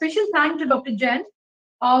 and a special thank to Dr. Jain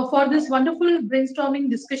for this wonderful brainstorming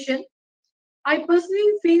discussion. I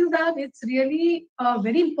personally feel that it's really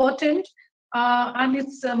very important and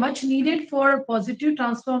it's much needed for positive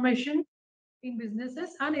transformation in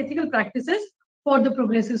businesses and ethical practices for the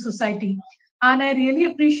progressive society. And I really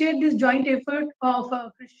appreciate this joint effort of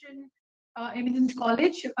Christian Eminent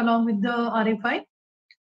College along with the RFI.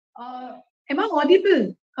 Am I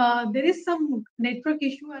audible? There is some network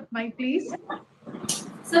issue at my place.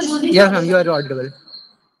 Yes, ma'am, you are audible.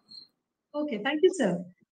 Okay, thank you, sir.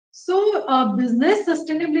 So, business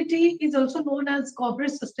sustainability is also known as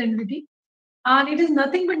corporate sustainability, and it is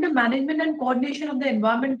nothing but the management and coordination of the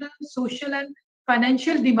environmental, social, and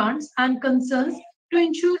financial demands and concerns to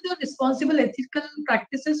ensure the responsible ethical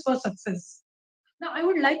practices for success. Now, I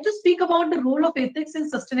would like to speak about the role of ethics in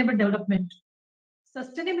sustainable development.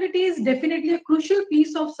 Sustainability is definitely a crucial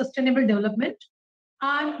piece of sustainable development.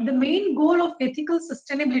 And the main goal of ethical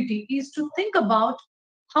sustainability is to think about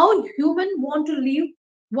how humans want to live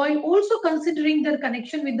while also considering their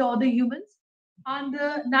connection with the other humans and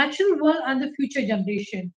the natural world and the future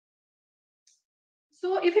generation.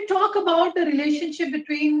 So, if you talk about the relationship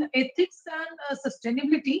between ethics and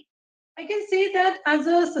sustainability, I can say that as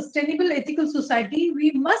a sustainable ethical society,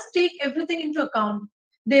 we must take everything into account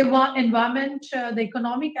the environment, the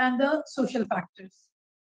economic, and the social factors.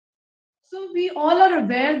 So we all are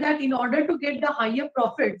aware that in order to get the higher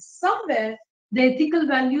profits, somewhere the ethical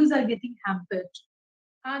values are getting hampered.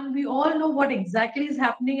 And we all know what exactly is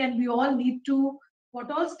happening, and we all need to,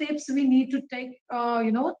 what all steps we need to take,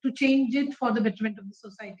 to change it for the betterment of the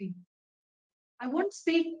society. I won't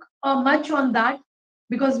speak much on that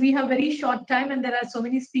because we have very short time and there are so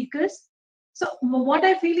many speakers. So what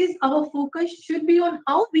I feel is our focus should be on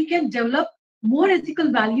how we can develop more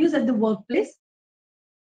ethical values at the workplace.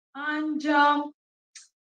 And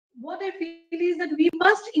what I feel is that we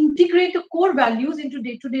must integrate the core values into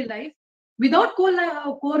day-to-day life. Without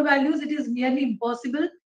core values, it is nearly impossible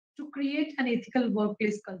to create an ethical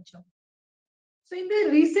workplace culture. So, in the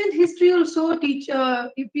recent history, also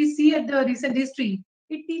if we see at the recent history,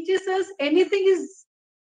 it teaches us anything is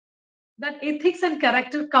that ethics and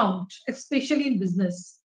character count, especially in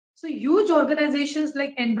business. So, huge organizations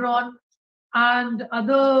like Enron and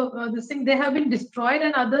other this thing they have been destroyed,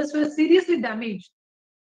 and others were seriously damaged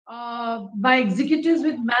by executives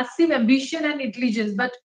with massive ambition and intelligence,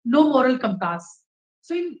 but no moral compass.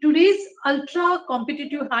 So, in today's ultra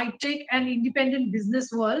competitive, high tech, and independent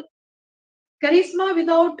business world, charisma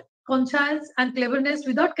without conscience and cleverness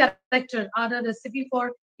without character are a recipe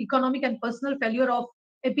for economic and personal failure of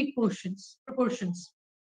epic proportions.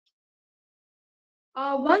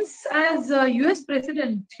 Once, as US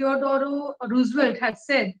President Theodore Roosevelt had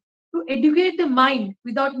said, to educate the mind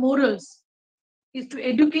without morals is to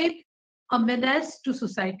educate a menace to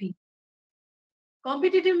society.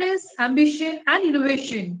 Competitiveness, ambition, and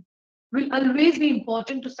innovation will always be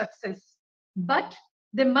important to success, but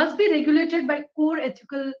they must be regulated by core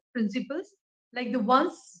ethical principles like the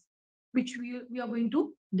ones which we are going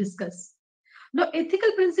to discuss. Now,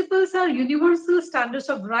 ethical principles are universal standards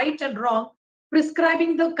of right and wrong,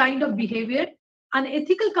 prescribing the kind of behavior an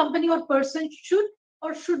ethical company or person should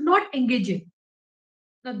or should not engage in.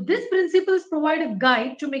 Now, these principles provide a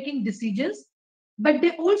guide to making decisions, but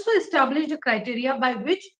they also establish the criteria by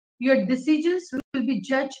which your decisions will be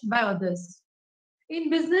judged by others. In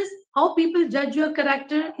business, how people judge your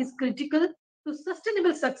character is critical to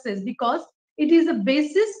sustainable success because it is a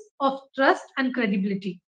basis of trust and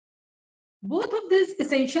credibility. Both of these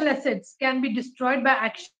essential assets can be destroyed by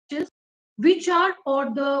actions which are or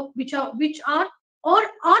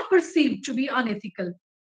are perceived to be unethical.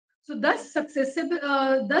 So, thus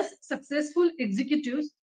successful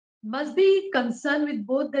executives must be concerned with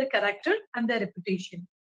both their character and their reputation.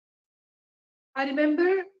 I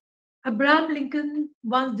remember Abraham Lincoln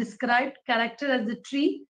once described character as the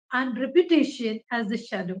tree and reputation as the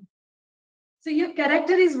shadow. So, your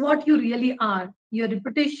character is what you really are. Your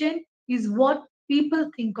reputation is what people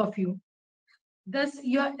think of you. Thus,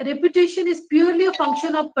 your reputation is purely a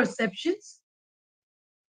function of perceptions.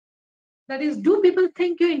 That is, do people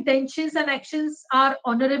think your intentions and actions are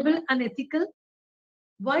honorable and ethical?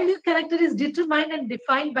 While your character is determined and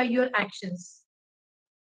defined by your actions.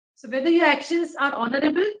 So whether your actions are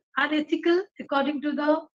honorable and ethical according to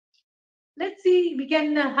the, let's see, we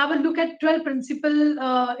can have a look at 12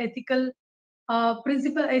 ethical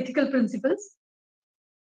principles.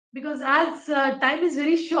 Because as time is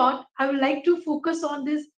very short, I would like to focus on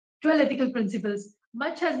these 12 ethical principles.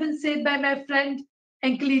 Much has been said by my friend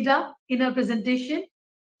Enkelida in her presentation.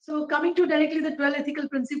 So coming to directly the 12 ethical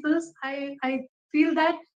principles, I feel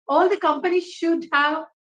that all the companies should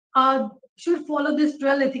follow these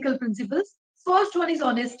 12 ethical principles. First one is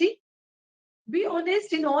honesty. Be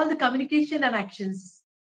honest in all the communication and actions.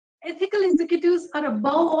 Ethical executives are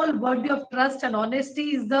above all worthy of trust, and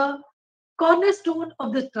honesty is the cornerstone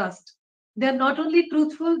of the trust. They are not only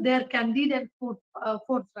truthful, they are candid and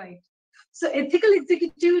forthright. So, ethical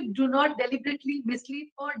executives do not deliberately mislead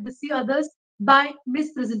or deceive others by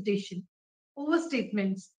mispresentation,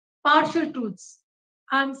 overstatements, partial truths,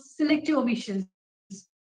 and selective omissions,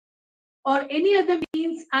 or any other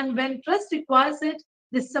means. And when trust requires it,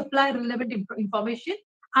 they supply relevant information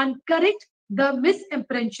and correct the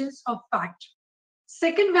misapprehensions of fact.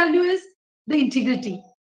 Second value is the integrity.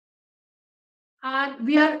 And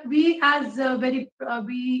we as very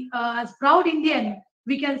we as proud Indian,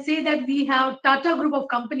 we can say that we have Tata group of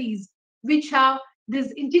companies which have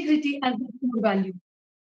this integrity as a core value.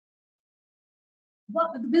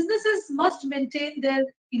 But the businesses must maintain their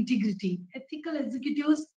integrity. Ethical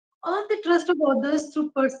executives earn the trust of others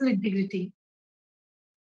through personal integrity.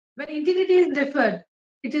 When integrity is referred,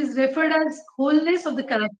 it is referred as wholeness of the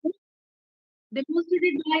character,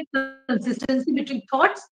 demonstrated by consistency between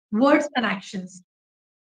thoughts, words, and actions.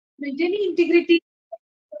 Maintaining integrity.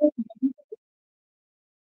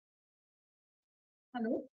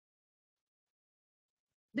 Hello.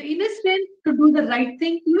 The inner strength to do the right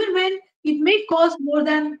thing, even when it may cost more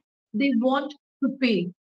than they want to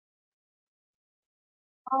pay.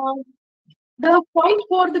 Um, the fight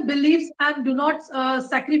for the beliefs and do not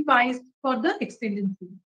sacrifice for the expediency.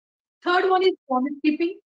 Third one is promise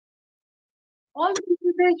keeping. All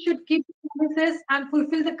businesses should keep promises and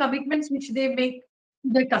fulfill the commitments which they make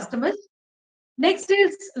to their customers. Next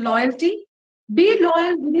is loyalty. Be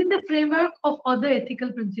loyal within the framework of other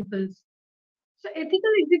ethical principles. So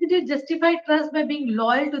ethical executives justify trust by being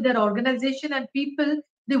loyal to their organization and people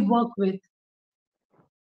they work with.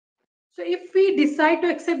 So if we decide to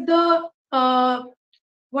accept the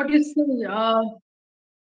what you say,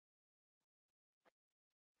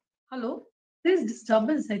 hello, there's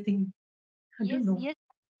disturbance. I think I don't Yes, know. yes,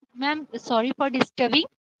 ma'am. Sorry for disturbing.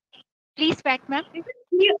 Please back, ma'am. Is it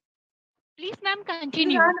clear? Please, ma'am, Because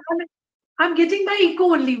continue. I'm getting my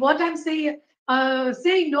echo only. What I'm saying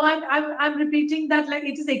no, I'm repeating that like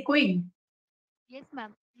it is echoing. Yes,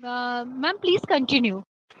 ma'am. Ma'am, please continue.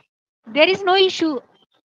 There is no issue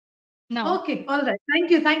now. Okay, all right. Thank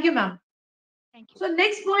you, ma'am. Thank you. So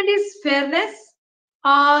next point is fairness.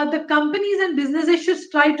 The companies and businesses should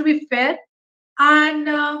strive to be fair and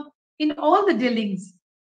in all the dealings.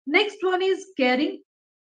 Next one is caring.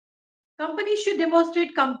 Companies should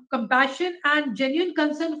demonstrate compassion and genuine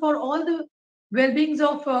concern for all the well-beings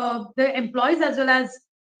of the employees as well as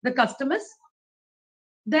the customers.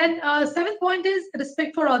 Then seventh point is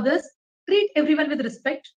respect for others. Treat everyone with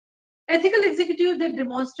respect. Ethical executives that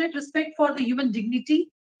demonstrate respect for the human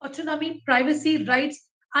dignity, autonomy, privacy, rights,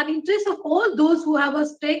 and interests of all those who have a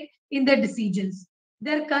stake in their decisions.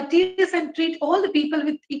 They are courteous and treat all the people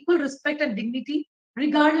with equal respect and dignity,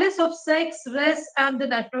 regardless of sex, race, and the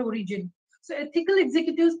national origin. So, ethical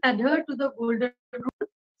executives adhere to the golden rule,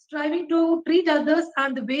 striving to treat others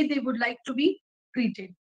and the way they would like to be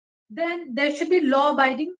treated. Then there should be law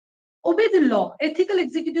abiding. Obey the law. Ethical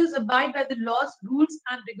executives abide by the laws, rules,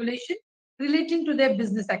 and regulation relating to their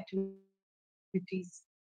business activities.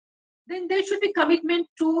 Then there should be commitment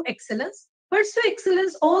to excellence. Pursue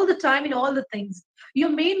excellence all the time in all the things. Your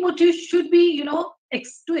main motive should be,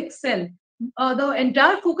 to excel. The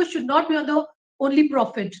entire focus should not be on the only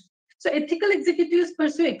profit. So ethical executives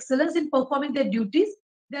pursue excellence in performing their duties.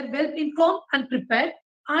 They are well informed and prepared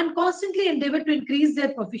and constantly endeavor to increase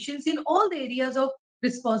their proficiency in all the areas of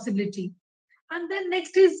responsibility. And then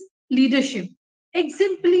next is leadership.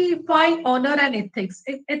 Exemplify honor and ethics.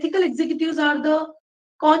 Ethical executives are the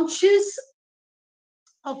conscious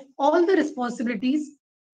of all the responsibilities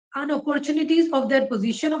and opportunities of their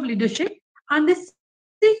position of leadership, and they seek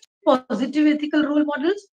to be positive ethical role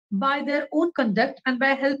models by their own conduct and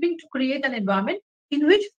by helping to create an environment in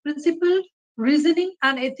which principled reasoning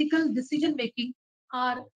and ethical decision making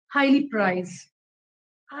are highly prized.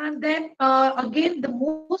 And then again, the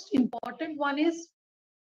most important one is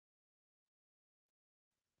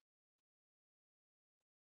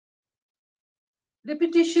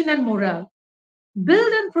reputation and morale.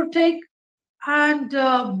 Build and protect and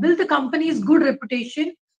build the company's good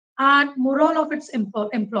reputation and morale of its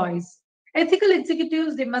employees. Ethical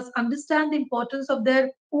executives, they must understand the importance of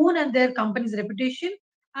their own and their company's reputation,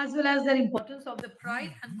 as well as their importance of the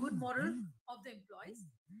pride and good moral of the employees.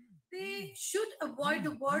 they should avoid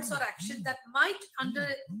the words or action that might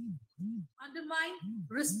undermine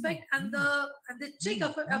respect, and they take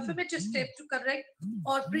affirmative step to correct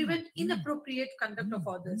or prevent inappropriate conduct of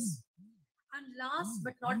others. And last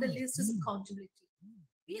but not the least is accountability.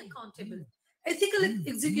 Be accountable. Ethical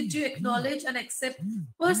executive acknowledge and accept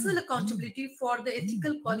personal accountability for the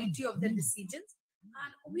ethical quality of their decisions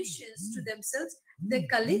and omissions to themselves, their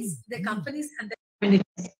colleagues, their companies, and their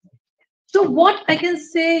communities. So what I can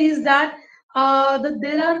say is that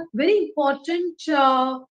there are very important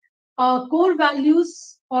core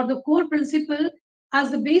values or the core principle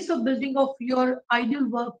as the base of building of your ideal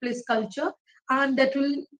workplace culture, and that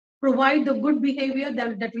will provide the good behavior,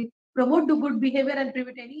 that will promote the good behavior and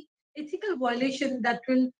prevent any ethical violation that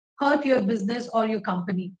will hurt your business or your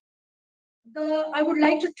company. I would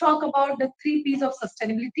like to talk about the 3 P's of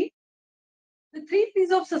sustainability. The 3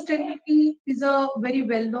 P's of sustainability is a very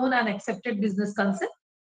well-known and accepted business concept.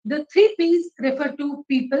 The 3 P's refer to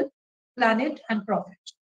people, planet, and profit.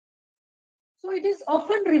 So it is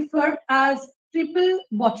often referred as triple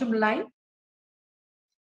bottom line.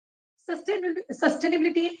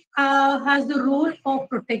 Sustainability has the role of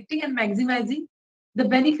protecting and maximizing the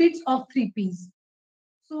benefits of 3 P's.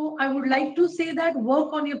 So I would like to say that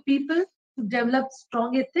work on your people to develop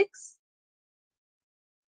strong ethics.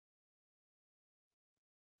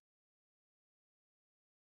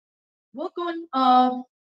 Work on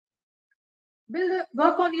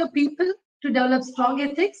your people to develop strong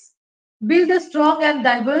ethics. Build a strong and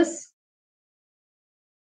diverse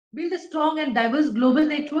global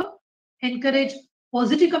network. Encourage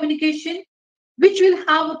positive communication, which will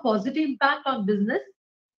have a positive impact on business,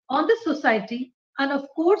 on the society, and of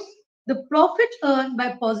course, the profit earned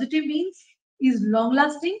by positive means is long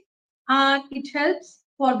lasting, and it helps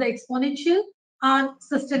for the exponential and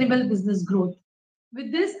sustainable business growth.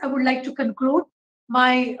 With this, I would like to conclude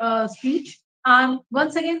my speech. And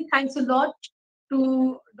once again, thanks a lot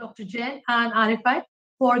to Dr. Jain and RFI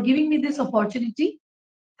for giving me this opportunity.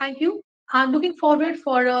 Thank you. I'm looking forward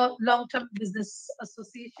for a long-term business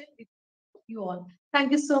association with you all.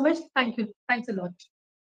 Thank you so much. Thank you. Thanks a lot.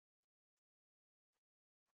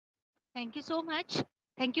 Thank you so much.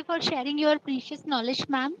 Thank you for sharing your precious knowledge,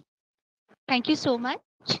 ma'am. Thank you so much.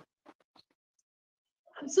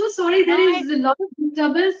 I'm so sorry. There is a lot of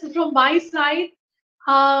disturbance from my side.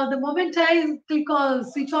 The moment I click on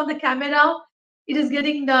switch on the camera, it is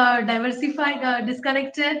getting diversified,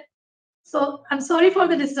 disconnected. So I'm sorry for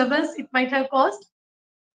the disturbance it might have caused.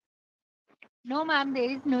 No, ma'am, there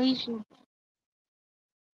is no issue.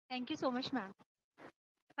 Thank you so much, ma'am.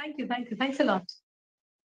 Thank you. Thank you. Thanks a lot.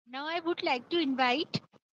 Now I would like to invite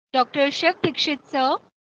Dr. Shiv Dikshit sir,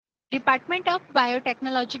 Department of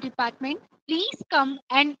Biotechnology Department. Please come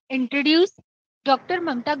and introduce Dr.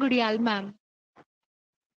 Mamta Gudial, ma'am.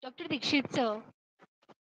 Dr. Dikshit sir.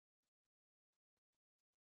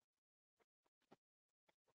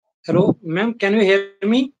 Hello, ma'am. Can you hear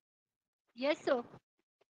me? Yes, sir.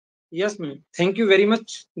 Yes, ma'am. Thank you very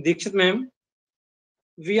much, Dikshit, ma'am.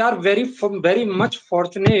 We are very much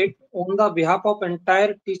fortunate on the behalf of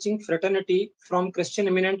entire teaching fraternity from Christian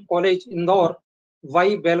Eminent College, Indore,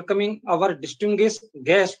 by welcoming our distinguished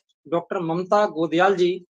guest, Dr. Mamta Godial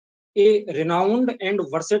ji, a renowned and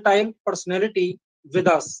versatile personality with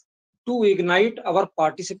us to ignite our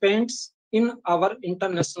participants in our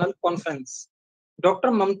international conference. Dr.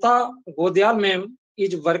 Mamta Godial ma'am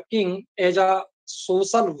is working as a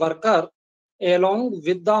social worker along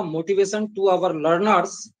with the motivation to our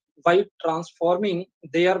learners by transforming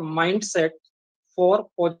their mindset for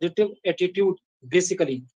positive attitude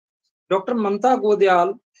basically. Dr. Mamta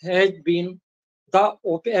Godial has been the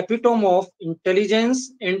epitome of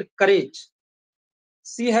intelligence and courage.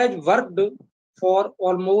 She has worked for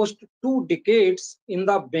almost 2 decades in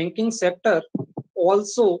the banking sector,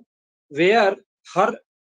 also where her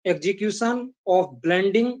execution of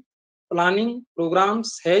blending planning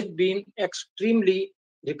programs has been extremely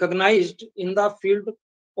recognized in the field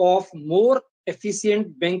of more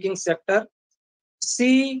efficient banking sector.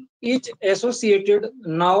 She is associated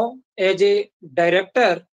now as a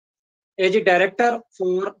director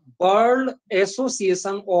for World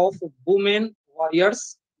Association of Women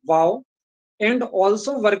Warriors, WOW, and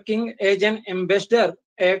also working as an ambassador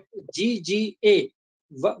at GGA,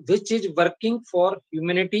 which is working for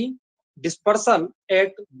humanity dispersal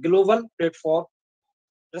at global platform.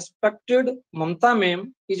 Respected Mamta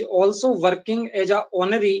ma'am is also working as an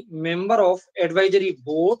honorary member of advisory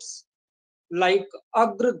boards like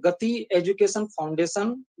Agragati Education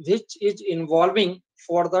Foundation, which is involving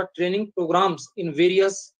for the training programs in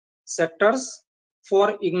various sectors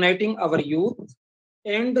for igniting our youth.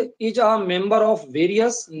 and is a member of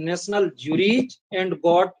various national juries and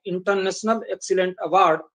got International Excellent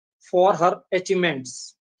Award for her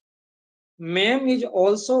achievements. Ma'am is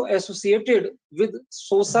also associated with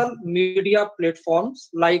social media platforms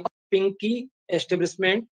like Pinky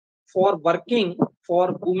Establishment for working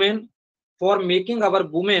for women, for making our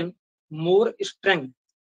women more strength.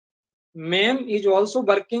 Ma'am is also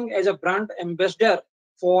working as a brand ambassador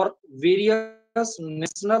for various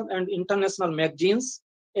national and international magazines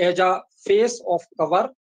as a face of cover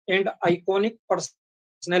and iconic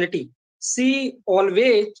personality. She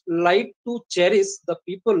always like to cherish the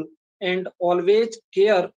people and always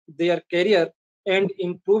care their career and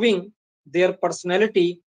improving their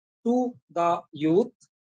personality to the youth.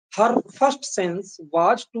 Her first sense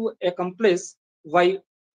was to accomplish by,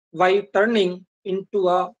 by turning into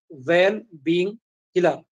a well-being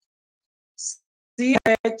healer. She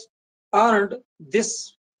has earned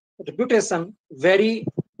this reputation very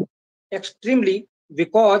extremely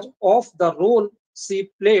because of the role she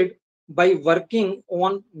played by working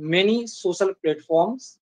on many social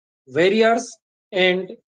platforms, barriers,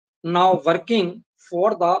 and now working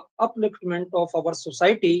for the upliftment of our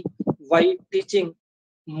society by teaching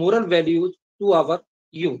moral values to our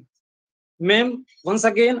youth. Ma'am, once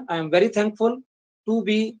again, I am very thankful to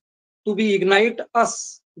be ignite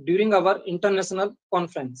us during our international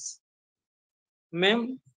conference.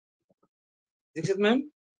 Ma'am, Dixit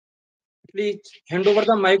ma'am, please hand over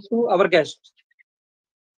the mic to our guest.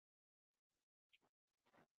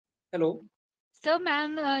 Hello. So,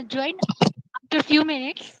 ma'am, join after a few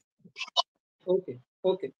minutes. Okay.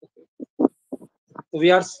 We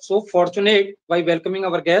are so fortunate by welcoming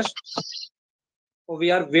our guest. We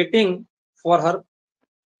are waiting for her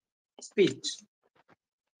speech.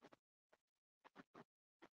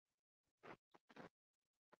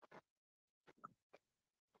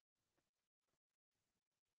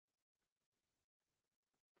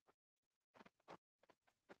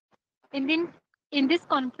 In this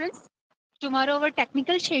conference, tomorrow our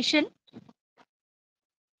technical session.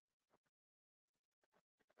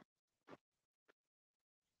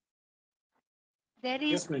 There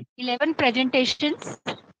is 11 presentations.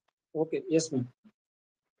 Okay, yes, ma'am.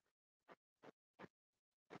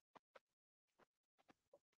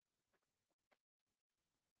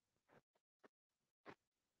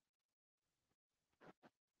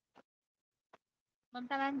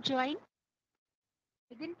 Mamta ma'am, join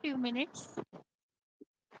within few minutes.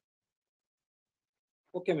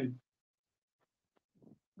 Okay, ma'am.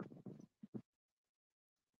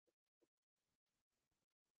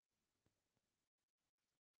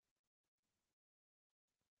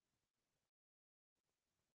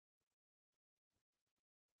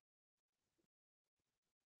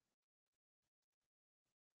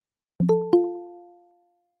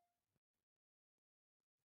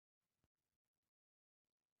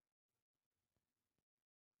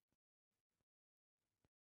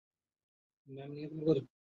 Ma'am ये तुमको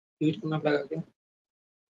repeat करना पड़ेगा क्या?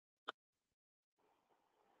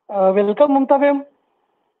 Welcome, Mamta ma'am.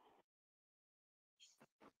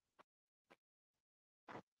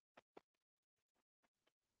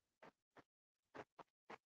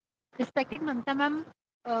 Respected Mamta ma'am,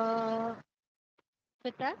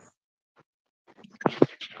 with us.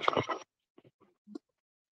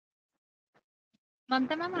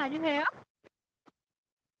 Mamta ma'am, are you here?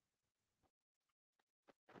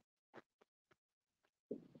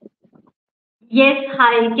 Yes,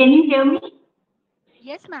 hi. Can you hear me?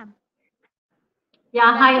 Yes, ma'am.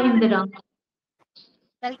 Yeah, hi, Indira.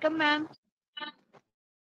 Welcome, ma'am.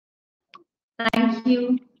 Thank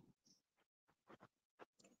you.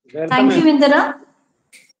 Welcome, Thank you, Indira.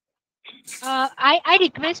 I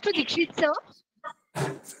request to Dikshit sir.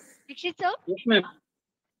 Dikshit sir? Yes, ma'am.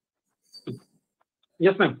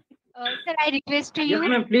 Yes, ma'am. Sir, I request to Yes, you.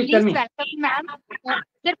 ma'am. Please tell me. Welcome, ma'am.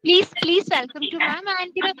 Sir, please welcome to ma'am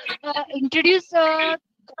and introduce,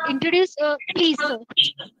 please, sir.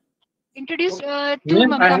 Introduce to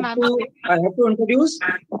Mamta ma'am. I have to introduce.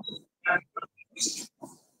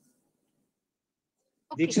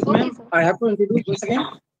 Dikshit ma'am, I have to introduce once again.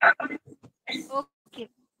 Okay.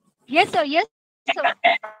 Yes, sir. Yes, sir.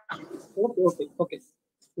 Okay.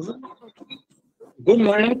 Good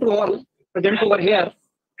morning to all present over here.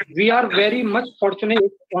 We are very much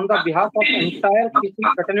fortunate on the behalf of entire teaching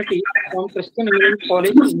fraternity from Christian Eminent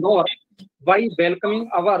College, Indore, by welcoming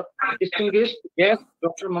our distinguished guest,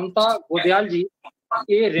 Dr. Mamta Godialji,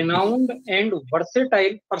 a renowned and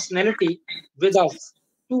versatile personality with us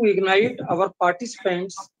to ignite our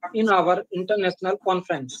participants in our international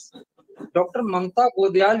conference. Dr. Mamta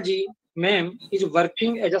Godialji, ma'am, is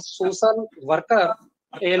working as a social worker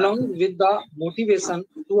along with the motivation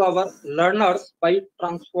to our learners by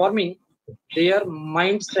transforming their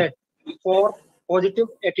mindset for positive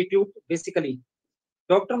attitude basically.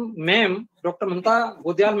 Dr. Mamta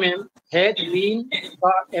Godyal ma'am has been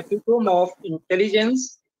the epitome of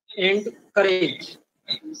intelligence and courage.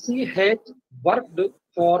 She has worked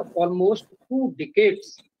for almost 2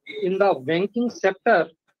 decades in the banking sector,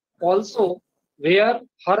 also where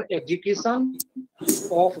her education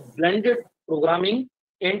of blended programming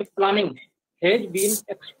and planning has been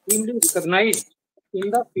extremely recognized in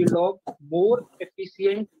the field of more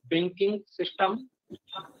efficient banking system.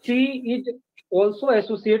 She is also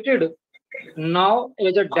associated now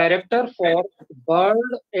as a director for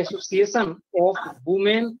World Association of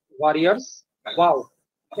Women Warriors, WOW,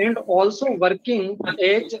 and also working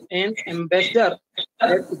as an ambassador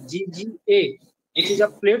at GGA, which is a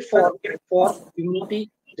platform for community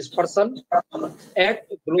dispersal at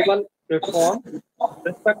global platform.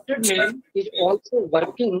 Respected man is also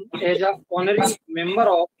working as an honorary member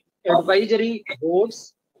of advisory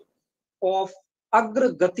boards of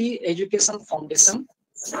Agragati Education Foundation,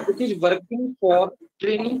 which is working for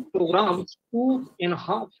training programs to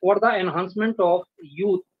for the enhancement of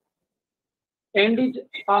youth, and is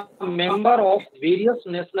a member of various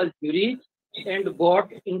national juries and got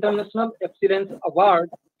International Excellence Award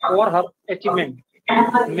for her achievement.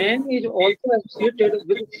 Man is also associated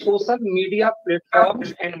with social media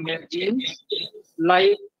platforms and magazines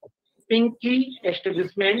like Pinky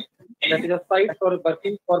Establishment, that is a site for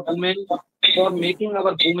working for women, for making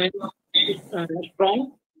our women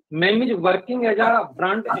strong. Ma'am is working as a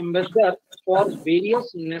brand ambassador for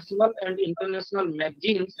various national and international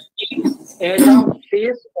magazines as a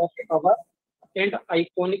face of our and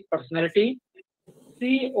iconic personality.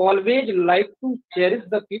 She always like to cherish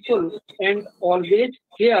the people and always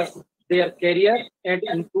care their career and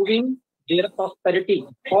improving their prosperity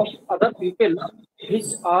of other people which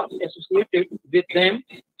are associated with them.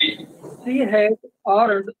 She has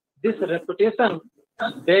earned this reputation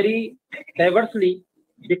very diversely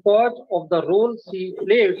because of the role she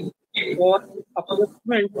played for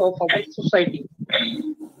upliftment of our society.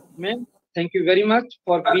 Ma'am, thank you very much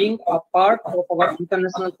for being a part of our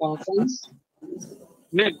international conference.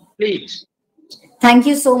 Ma'am, please. Thank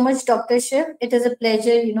you so much, Dr. Shiv. It is a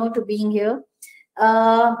pleasure, to being here.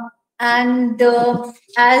 Uh, and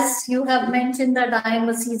as you have mentioned that I am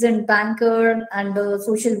a seasoned banker and a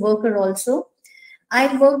social worker also.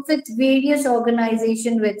 I work with various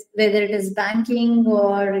organizations, with whether it is banking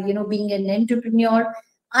or being an entrepreneur.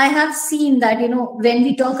 I have seen that when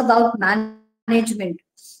we talk about management,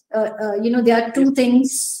 there are two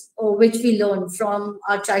things which we learn from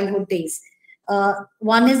our childhood days.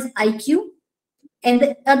 One is IQ, and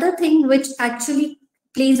the other thing which actually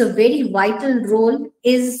plays a very vital role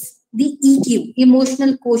is the EQ,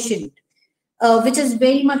 emotional quotient, which is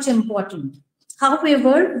very much important.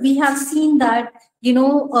 However, we have seen that, in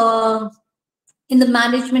the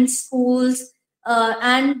management schools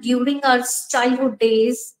and during our childhood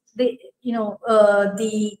days, the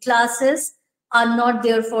classes are not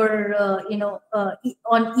there for,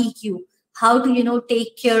 on EQ. How to,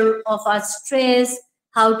 take care of our stress,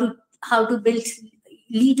 how to build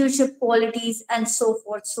leadership qualities, and so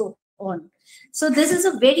forth, so on. So this is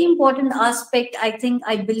a very important aspect. I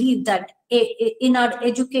believe that in our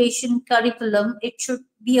education curriculum, it should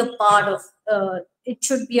be a part of. It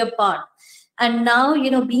should be a part. And now,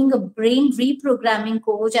 being a brain reprogramming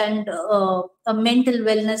coach and a mental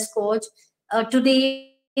wellness coach,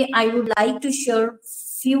 today I would like to share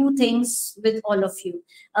few things with all of you,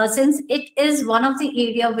 since it is one of the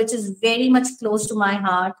area which is very much close to my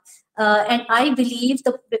heart. And I believe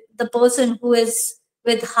the person who is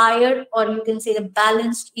with higher, or you can say the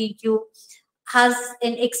balanced EQ, has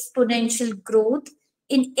an exponential growth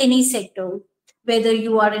in any sector, whether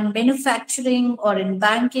you are in manufacturing or in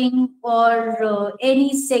banking or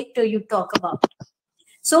any sector you talk about.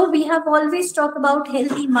 So we have always talked about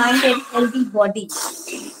healthy mind and healthy body,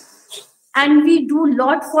 and we do a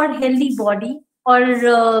lot for healthy body, or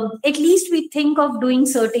at least we think of doing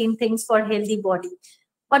certain things for healthy body.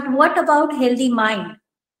 But what about healthy mind?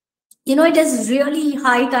 It is really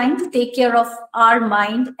high time to take care of our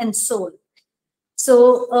mind and soul.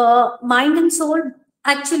 So mind and soul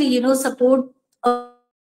actually, support a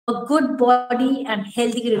good body and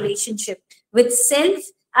healthy relationship with self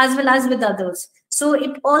as well as with others. So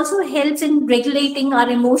it also helps in regulating our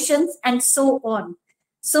emotions and so on.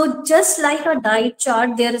 So just like a diet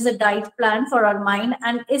chart, there is a diet plan for our mind,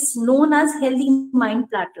 and it's known as Healthy Mind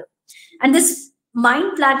Platter. And this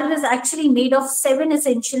mind platter is actually made of 7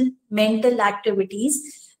 essential mental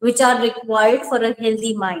activities which are required for a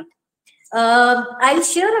healthy mind. I'll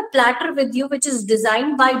share a platter with you, which is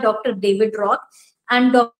designed by Dr. David Rock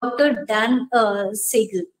and Dr. Dan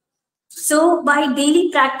Siegel. So by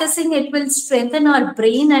daily practicing, it will strengthen our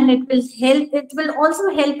brain, and it will help. It will also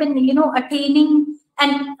help in attaining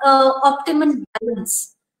an optimal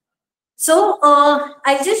balance. So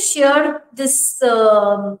I just shared this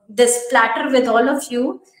platter with all of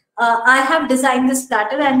you. I have designed this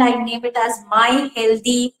platter, and I name it as my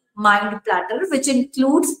healthy mind platter, which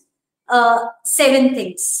includes 7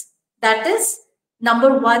 things. That is,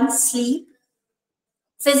 number 1, sleep,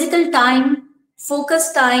 physical time,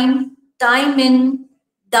 focus time, time in,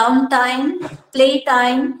 downtime, play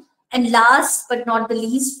time, and last but not the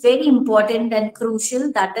least, very important and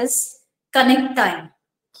crucial, that is connect time.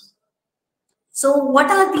 So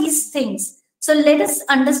what are these things? So let us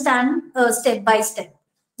understand step by step.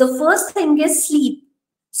 The first thing is sleep.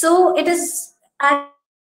 So it is,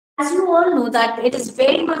 as you all know, that it is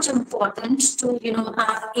very much important to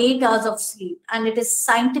have 8 hours of sleep, and it is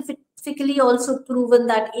scientifically also proven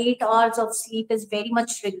that 8 hours of sleep is very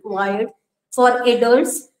much required for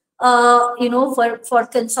adults, for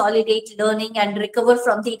consolidate learning and recover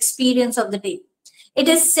from the experience of the day. It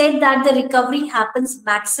is said that the recovery happens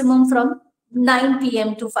maximum from 9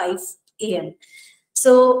 p.m. to 5 a.m.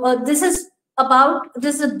 So this is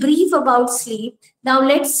a brief about sleep. Now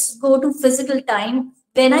let's go to physical time.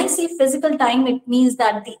 When I say physical time, it means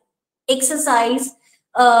that the exercise.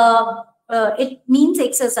 It means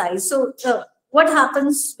exercise. So what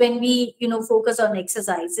happens when we focus on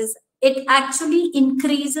exercise is it actually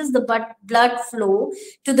increases the blood flow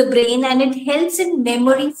to the brain, and it helps in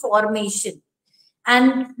memory formation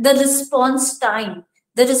and the response time,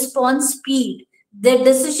 the response speed, the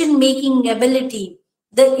decision making ability,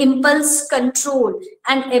 the impulse control,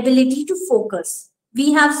 and ability to focus.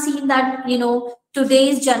 We have seen that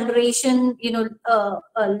today's generation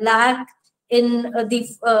lack in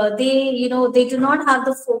they do not have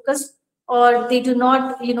the focus, or they do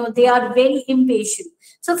not they are very impatient.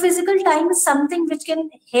 So physical time is something which can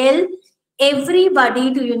help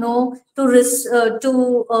everybody to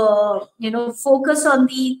focus on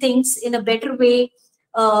the things in a better way.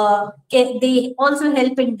 They also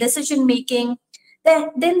help in decision making.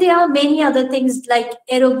 Then there are many other things like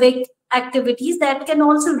aerobic activities that can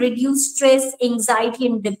also reduce stress, anxiety,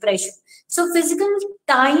 and depression. So physical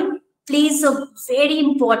time plays a very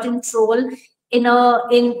important role in our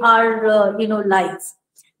life.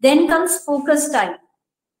 Then comes focus time.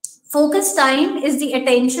 Focus time is the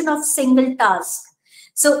attention of single task.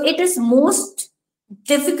 So it is most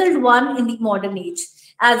difficult one in the modern age,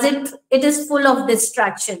 as it is full of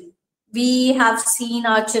distraction. We have seen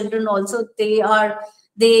our children also, they are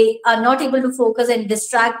not able to focus and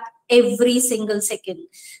distract every single second.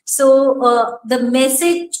 So the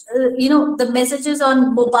messages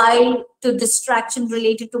on mobile to distraction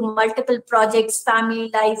related to multiple projects, family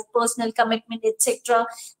life, personal commitment, etc.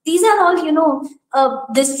 These are all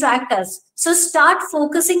distract us. So start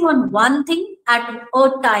focusing on one thing at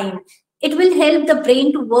a time. It will help the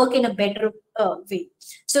brain to work in a better way.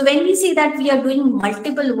 So when we say that we are doing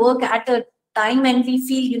multiple work at a time and we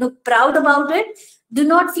feel proud about it, do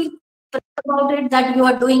not feel proud about it that you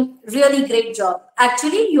are doing really great job.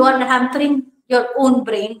 Actually, you are hampering your own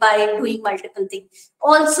brain by doing multiple things.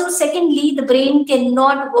 Also, secondly, the brain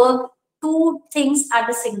cannot work 2 things at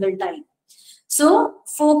a single time. So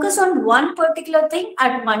focus on one particular thing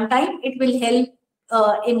at one time. It will help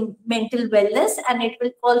in mental wellness, and it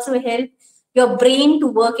will also help your brain to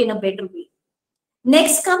work in a better way.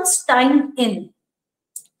 Next comes time in.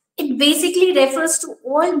 It basically refers to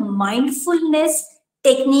all mindfulness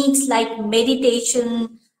techniques like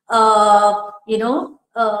meditation.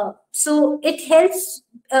 So it helps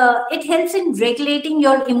in regulating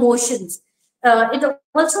your emotions. It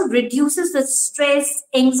also reduces the stress,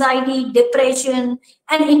 anxiety, depression,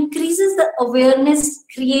 and increases the awareness,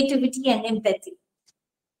 creativity, and empathy.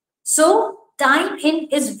 So time in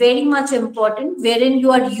is very much important, wherein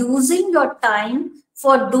you are using your time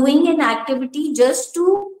for doing an activity just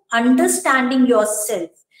to understanding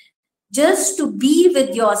yourself, just to be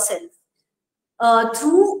with yourself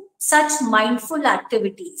through such mindful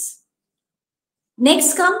activities.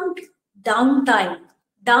 Next comes downtime.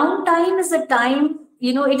 Downtime is a time,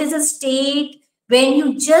 it is a state when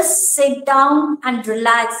you just sit down and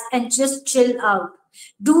relax and just chill out.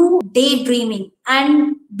 Do daydreaming,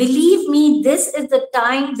 and believe me, this is the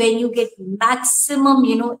time when you get maximum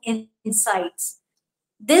insights.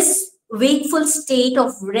 This wakeful state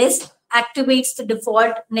of rest activates the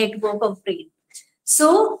default network of brain.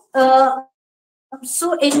 So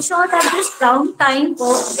So ensure that this downtime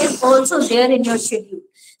is also there in your schedule.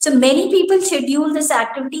 So many people schedule this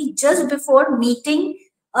activity just before meeting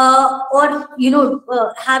or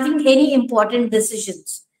having any important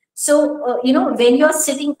decisions. So when you're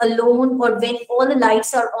sitting alone or when all the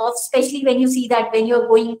lights are off, especially when you see that when you're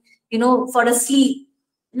going for a sleep,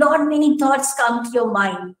 lot many thoughts come to your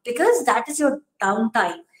mind because that is your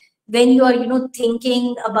downtime when you are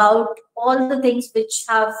thinking about all the things which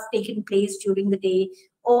have taken place during the day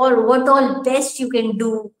or what all best you can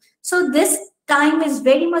do. So this time is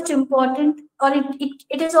very much important, or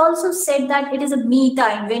it is also said that it is a me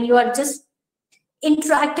time when you are just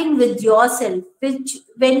interacting with yourself, which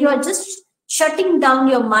when you are just shutting down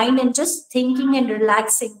your mind and just thinking and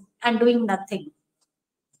relaxing and doing nothing.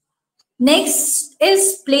 Next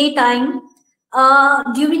is playtime.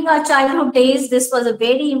 During our childhood days, this was a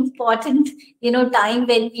very important, time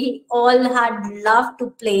when we all had love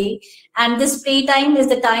to play. And this playtime is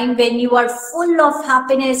the time when you are full of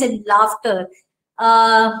happiness and laughter.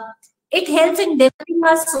 Uh, it helps in developing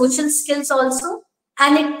our social skills also,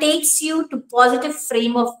 and it takes you to positive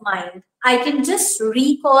frame of mind. I can just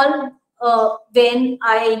recall when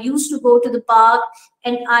I used to go to the park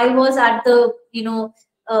and I was at the,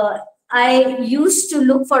 I used to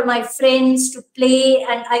look for my friends to play,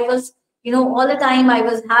 and I was, all the time I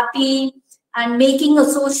was happy and making a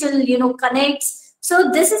social, connects.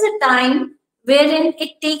 So this is a time wherein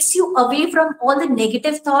it takes you away from all the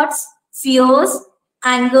negative thoughts, fears,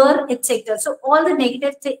 anger, etc. So all the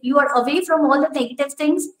negative, you are away from all the negative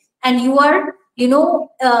things, and you are,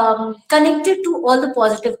 connected to all the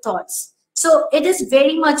positive thoughts. So it is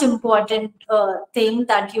very much important thing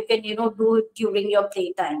that you can, do during your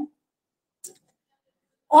playtime.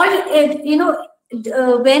 Or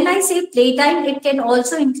when I say playtime, it can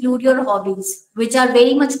also include your hobbies, which are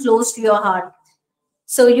very much close to your heart.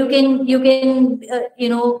 So you can do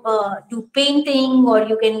painting, or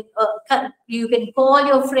you can call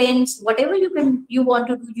your friends, whatever you want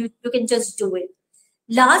to do, you can just do it.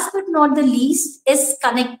 Last but not the least is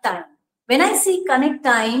connect time. When I say connect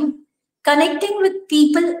time, connecting with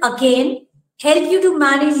people again help you to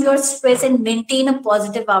manage your stress and maintain a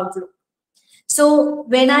positive outlook. So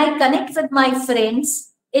when I connect with my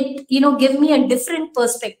friends, it give me a different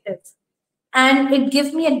perspective, and it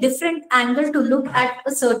gives me a different angle to look at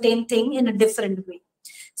a certain thing in a different way.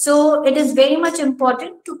 So it is very much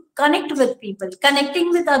important to connect with people.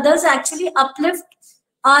 Connecting with others actually uplift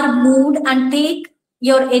our mood and take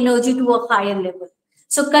your energy to a higher level.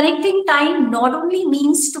 So connecting time not only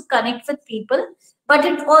means to connect with people, but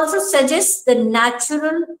it also suggests the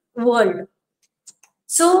natural world.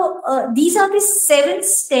 So these are the 7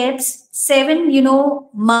 steps, seven,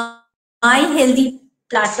 my healthy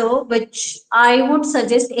plateau, which I would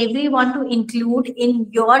suggest everyone to include in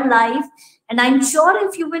your life. And I'm sure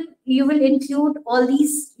if you will include all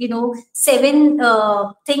these, 7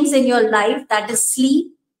 things in your life, that is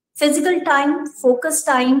sleep, physical time, focus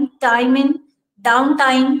time, time in,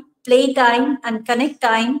 downtime, play time, and connect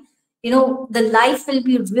time. The life will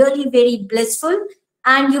be really very blissful,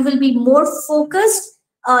 and you will be more focused.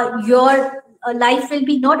 Your life will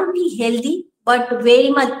be not only healthy but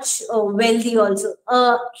very much wealthy also.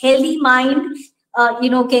 A healthy mind,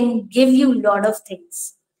 can give you a lot of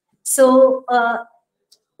things. So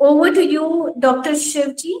over to you, Dr.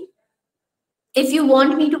 Shivji. If you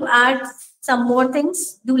want me to add some more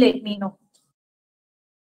things, do let me know.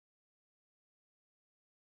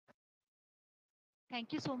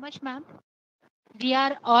 Thank you so much, ma'am. We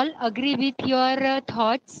are all agree with your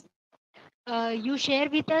thoughts. You share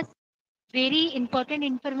with us very important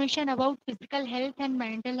information about physical health and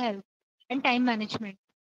mental health and time management.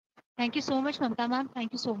 Thank you so much, Mamta ma'am.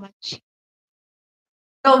 Thank you so much.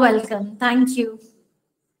 You're welcome. Thank you.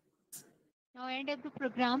 Now, end of the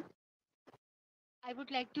program, I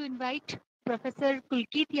would like to invite Professor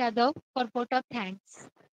Pulkit Yadav for vote of thanks.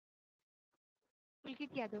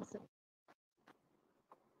 Pulkit Yadav, sir.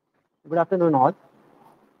 Good afternoon, all.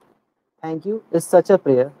 Thank you is such a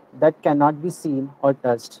prayer that cannot be seen or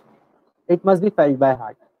touched. It must be felt by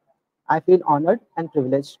heart. I feel honored and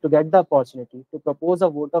privileged to get the opportunity to propose a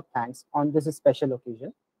vote of thanks on this special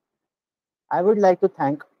occasion. I would like to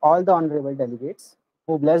thank all the honorable delegates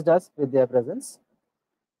who blessed us with their presence.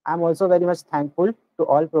 I'm also very much thankful to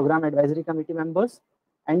all Program Advisory Committee members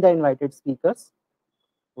and the invited speakers.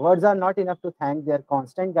 Words are not enough to thank their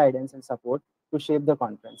constant guidance and support to shape the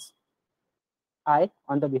conference. I,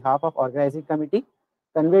 on the behalf of Organizing Committee,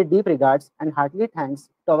 convey deep regards and heartily thanks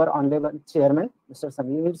to our Honorable Chairman, Mr.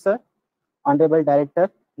 Sameer Sir, Honorable Director,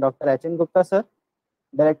 Dr. H.N. Gupta Sir,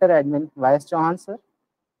 Director Admin, Y.S. Chauhan Sir,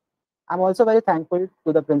 I'm also very thankful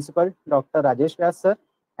to the principal, Dr. Rajesh Vyas sir,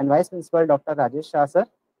 and vice principal, Dr. Rajesh Shah sir.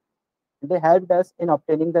 They helped us in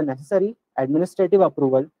obtaining the necessary administrative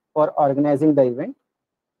approval for organizing the event.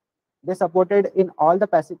 They supported in all the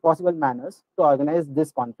possible manners to organize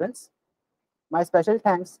this conference. My special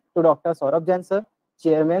thanks to Dr. Saurabh Jain sir,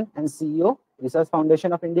 Chairman and CEO, Research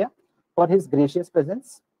Foundation of India, for his gracious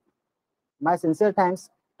presence. My sincere thanks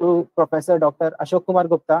to Professor Dr. Ashok Kumar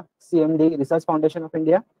Gupta, CMD, Research Foundation of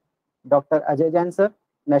India, Dr. Ajay Jain sir,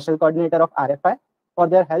 National Coordinator of RFI, for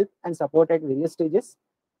their help and support at various stages.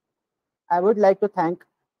 I would like to thank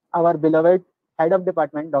our beloved Head of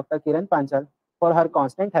Department, Dr. Kiran Panchal, for her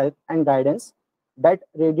constant help and guidance that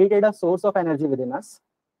radiated a source of energy within us.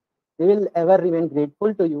 We will ever remain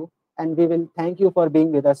grateful to you, and we will thank you for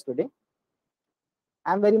being with us today.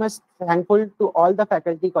 I'm very much thankful to all the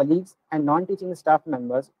faculty colleagues and non-teaching staff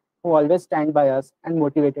members who always stand by us and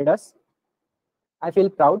motivated us. I feel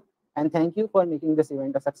proud and thank you for making this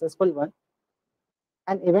event a successful one.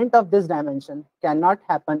 An event of this dimension cannot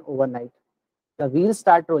happen overnight. The wheels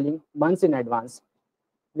start rolling months in advance.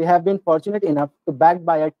 We have been fortunate enough to backed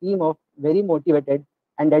by a team of very motivated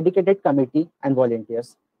and dedicated committee and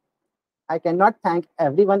volunteers. I cannot thank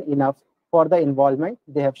everyone enough for the involvement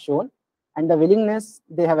they have shown and the willingness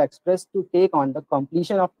they have expressed to take on the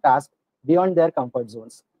completion of tasks beyond their comfort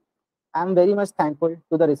zones. I am very much thankful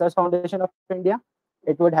to the Research Foundation of India.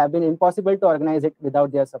 It would have been impossible to organize it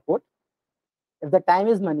without their support. If the time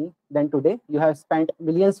is money, then today you have spent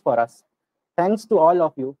millions for us. Thanks to all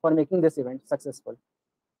of you for making this event successful.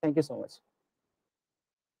 Thank you so much.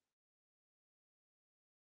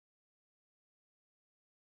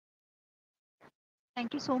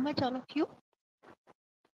 Thank you so much, all of you.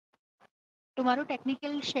 Tomorrow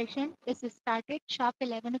technical session is started sharp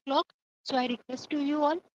 11 o'clock. So I request to you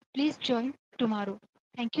all, please join tomorrow.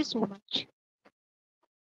 Thank you so much.